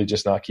really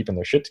just not keeping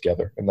their shit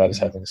together, and that is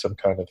having some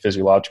kind of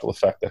physiological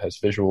effect that has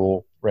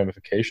visual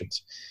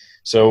ramifications.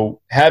 So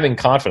having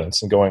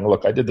confidence and going,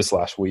 look, I did this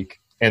last week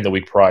and the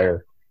week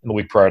prior and the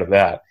week prior to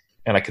that,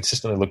 and I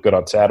consistently look good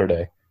on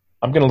Saturday,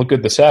 I'm going to look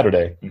good this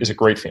Saturday, is a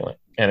great feeling.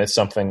 And it's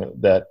something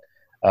that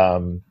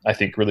I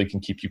think really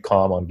can keep you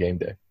calm on game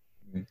day,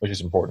 which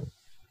is important.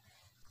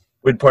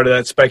 Would part of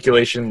that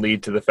speculation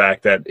lead to the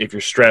fact that if you're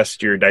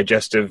stressed, your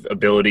digestive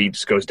ability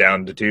just goes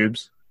down the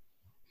tubes?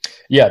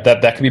 Yeah,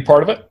 that could be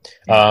part of it.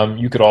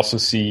 You could also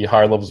see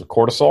higher levels of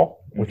cortisol,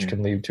 which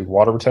can lead to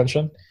water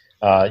retention.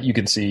 You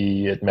can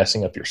see it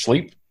messing up your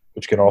sleep,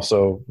 which can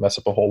also mess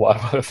up a whole lot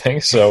of other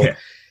things. So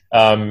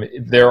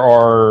there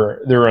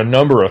are a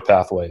number of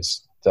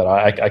pathways that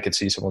I could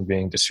see someone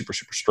being just super,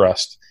 super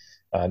stressed,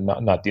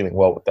 not dealing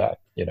well with that,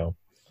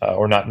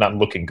 or not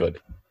looking good.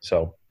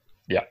 So,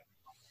 yeah.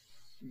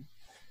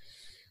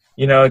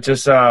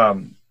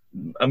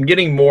 I'm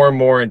getting more and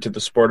more into the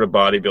sport of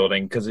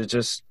bodybuilding because it's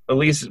just, at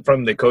least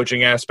from the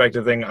coaching aspect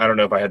of thing, I don't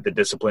know if I had the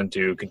discipline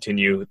to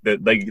continue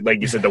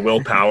like you said, the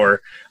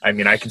willpower. I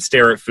mean, I can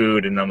stare at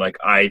food and I'm like,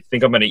 I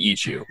think I'm going to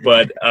eat you.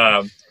 But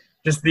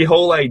just the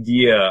whole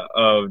idea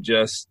of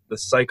just the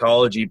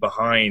psychology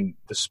behind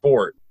the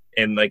sport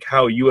and like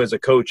how you as a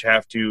coach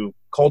have to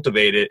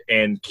cultivate it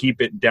and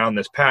keep it down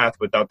this path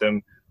without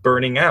them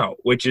burning out,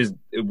 which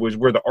was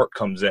where the art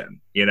comes in,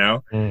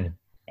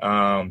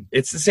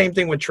 It's the same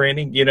thing with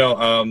training,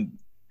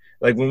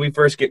 like when we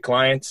first get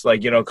clients,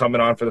 like,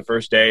 coming on for the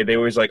first day, they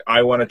always like,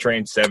 I want to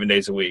train 7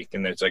 days a week.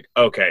 And it's like,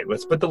 okay,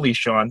 let's put the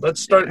leash on. Let's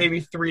start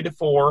maybe 3 to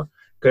 4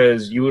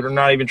 because you are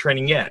not even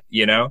training yet,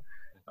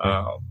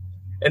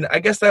 And I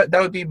guess that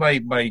would be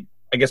my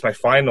I guess my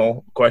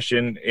final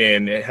question,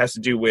 and it has to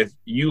do with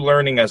you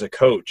learning as a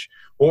coach.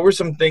 What were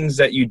some things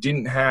that you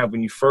didn't have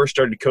when you first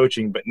started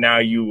coaching, but now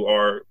you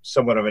are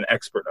somewhat of an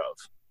expert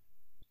of?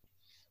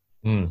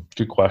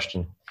 Good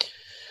question.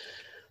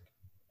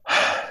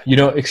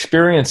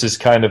 Experience is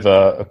kind of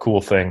a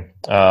cool thing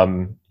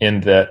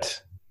in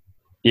that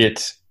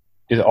it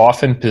is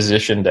often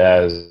positioned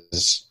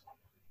as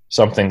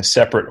something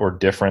separate or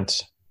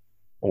different,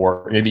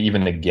 or maybe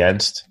even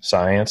against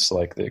science,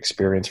 like the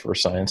experience for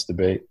science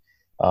debate.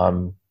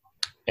 And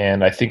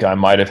I think I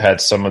might have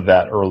had some of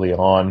that early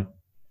on,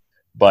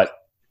 but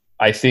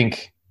I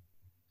think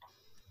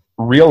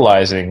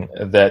realizing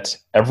that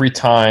every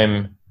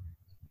time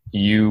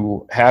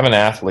you have an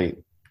athlete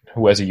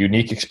who has a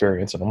unique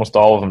experience, and almost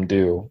all of them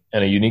do,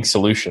 and a unique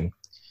solution,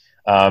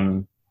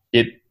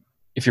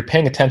 if you're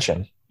paying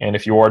attention, and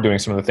if you are doing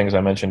some of the things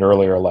I mentioned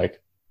earlier, like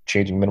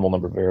changing minimal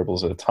number of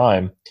variables at a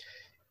time,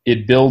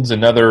 it builds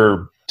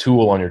another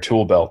tool on your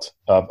tool belt.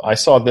 I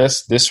saw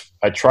this,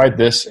 I tried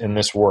this, and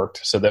this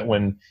worked, so that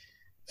when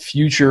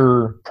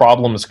future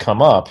problems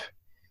come up,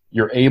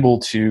 you're able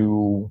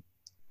to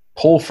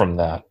pull from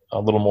that a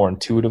little more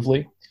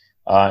intuitively,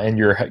 and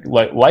you're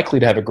likely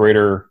to have a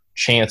greater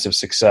chance of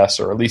success,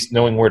 or at least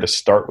knowing where to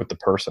start with the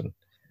person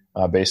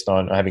based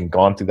on having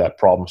gone through that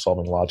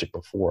problem-solving logic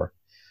before.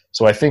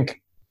 So I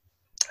think,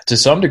 to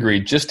some degree,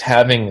 just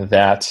having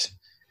that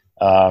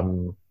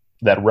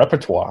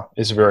repertoire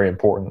is very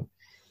important.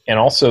 And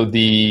also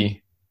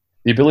the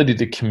ability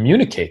to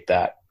communicate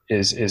that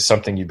is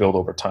something you build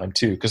over time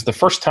too. Because the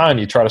first time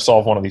you try to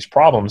solve one of these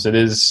problems, it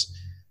is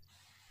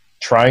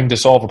trying to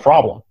solve a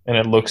problem. And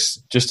it looks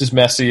just as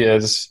messy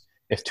as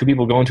if two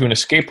people go into an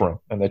escape room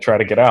and they try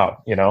to get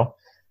out,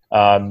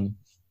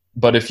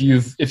 But if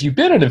you've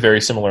been in a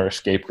very similar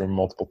escape room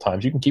multiple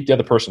times, you can keep the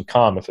other person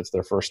calm if it's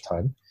their first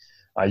time.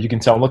 You can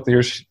tell them, look,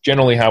 here's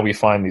generally how we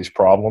find these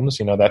problems.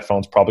 That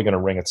phone's probably going to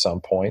ring at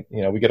some point.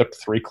 We get up to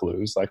 3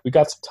 clues. Like, we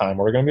got some time.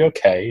 We're going to be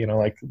okay.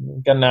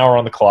 We got an hour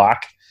on the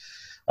clock.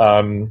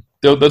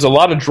 There's a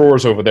lot of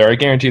drawers over there. I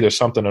guarantee there's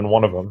something in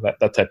one of them,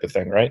 that type of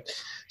thing, right?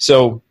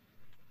 So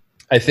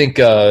I think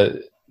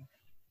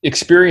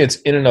experience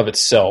in and of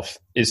itself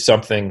is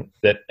something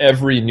that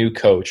every new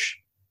coach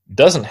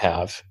doesn't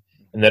have,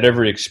 and that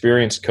every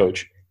experienced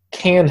coach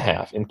can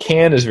have. And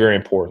can is very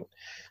important.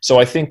 So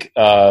I think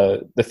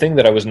the thing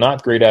that I was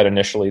not great at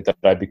initially that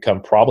I've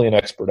become probably an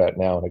expert at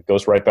now, and it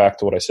goes right back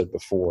to what I said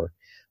before,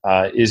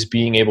 is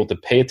being able to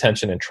pay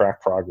attention and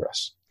track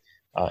progress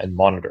and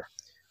monitor.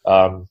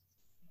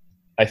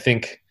 I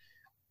think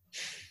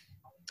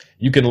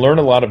you can learn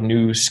a lot of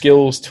new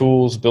skills,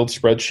 tools, build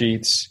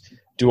spreadsheets,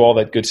 do all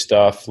that good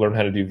stuff, learn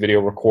how to do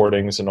video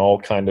recordings and all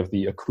kind of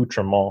the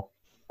accoutrement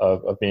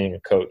of being a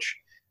coach.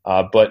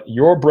 But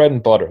your bread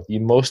and butter, the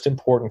most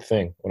important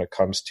thing when it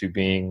comes to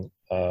being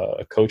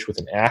a coach with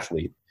an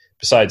athlete,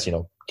 besides,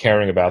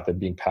 caring about them,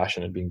 being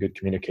passionate, being a good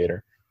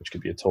communicator, which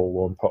could be a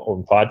total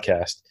own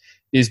podcast,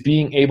 is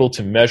being able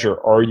to measure,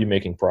 are you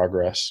making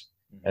progress,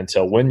 and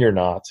tell when you're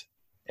not,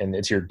 and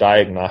it's your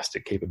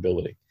diagnostic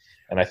capability.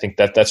 And I think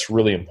that's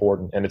really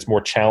important, and it's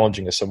more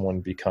challenging as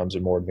someone becomes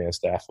a more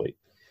advanced athlete.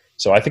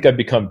 So I think I've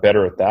become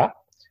better at that.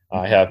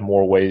 I have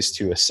more ways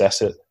to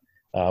assess it,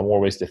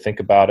 more ways to think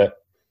about it,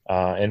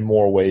 and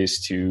more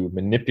ways to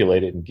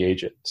manipulate it and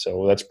gauge it.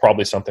 So that's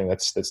probably something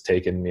that's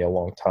taken me a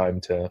long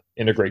time to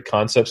integrate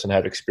concepts and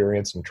have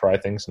experience and try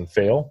things and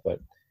fail.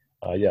 But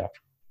yeah.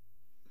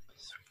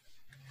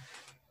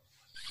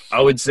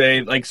 I would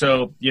say,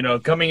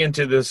 coming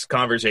into this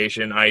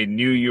conversation, I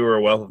knew you were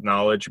a wealth of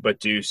knowledge, but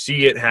to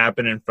see it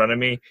happen in front of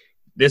me,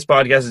 this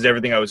podcast is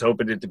everything I was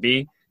hoping it to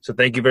be. So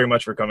thank you very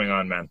much for coming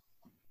on, man.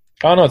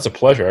 Oh, no, it's a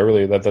pleasure. I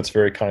really, that's a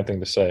very kind thing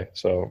to say.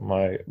 So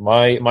my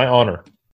honor.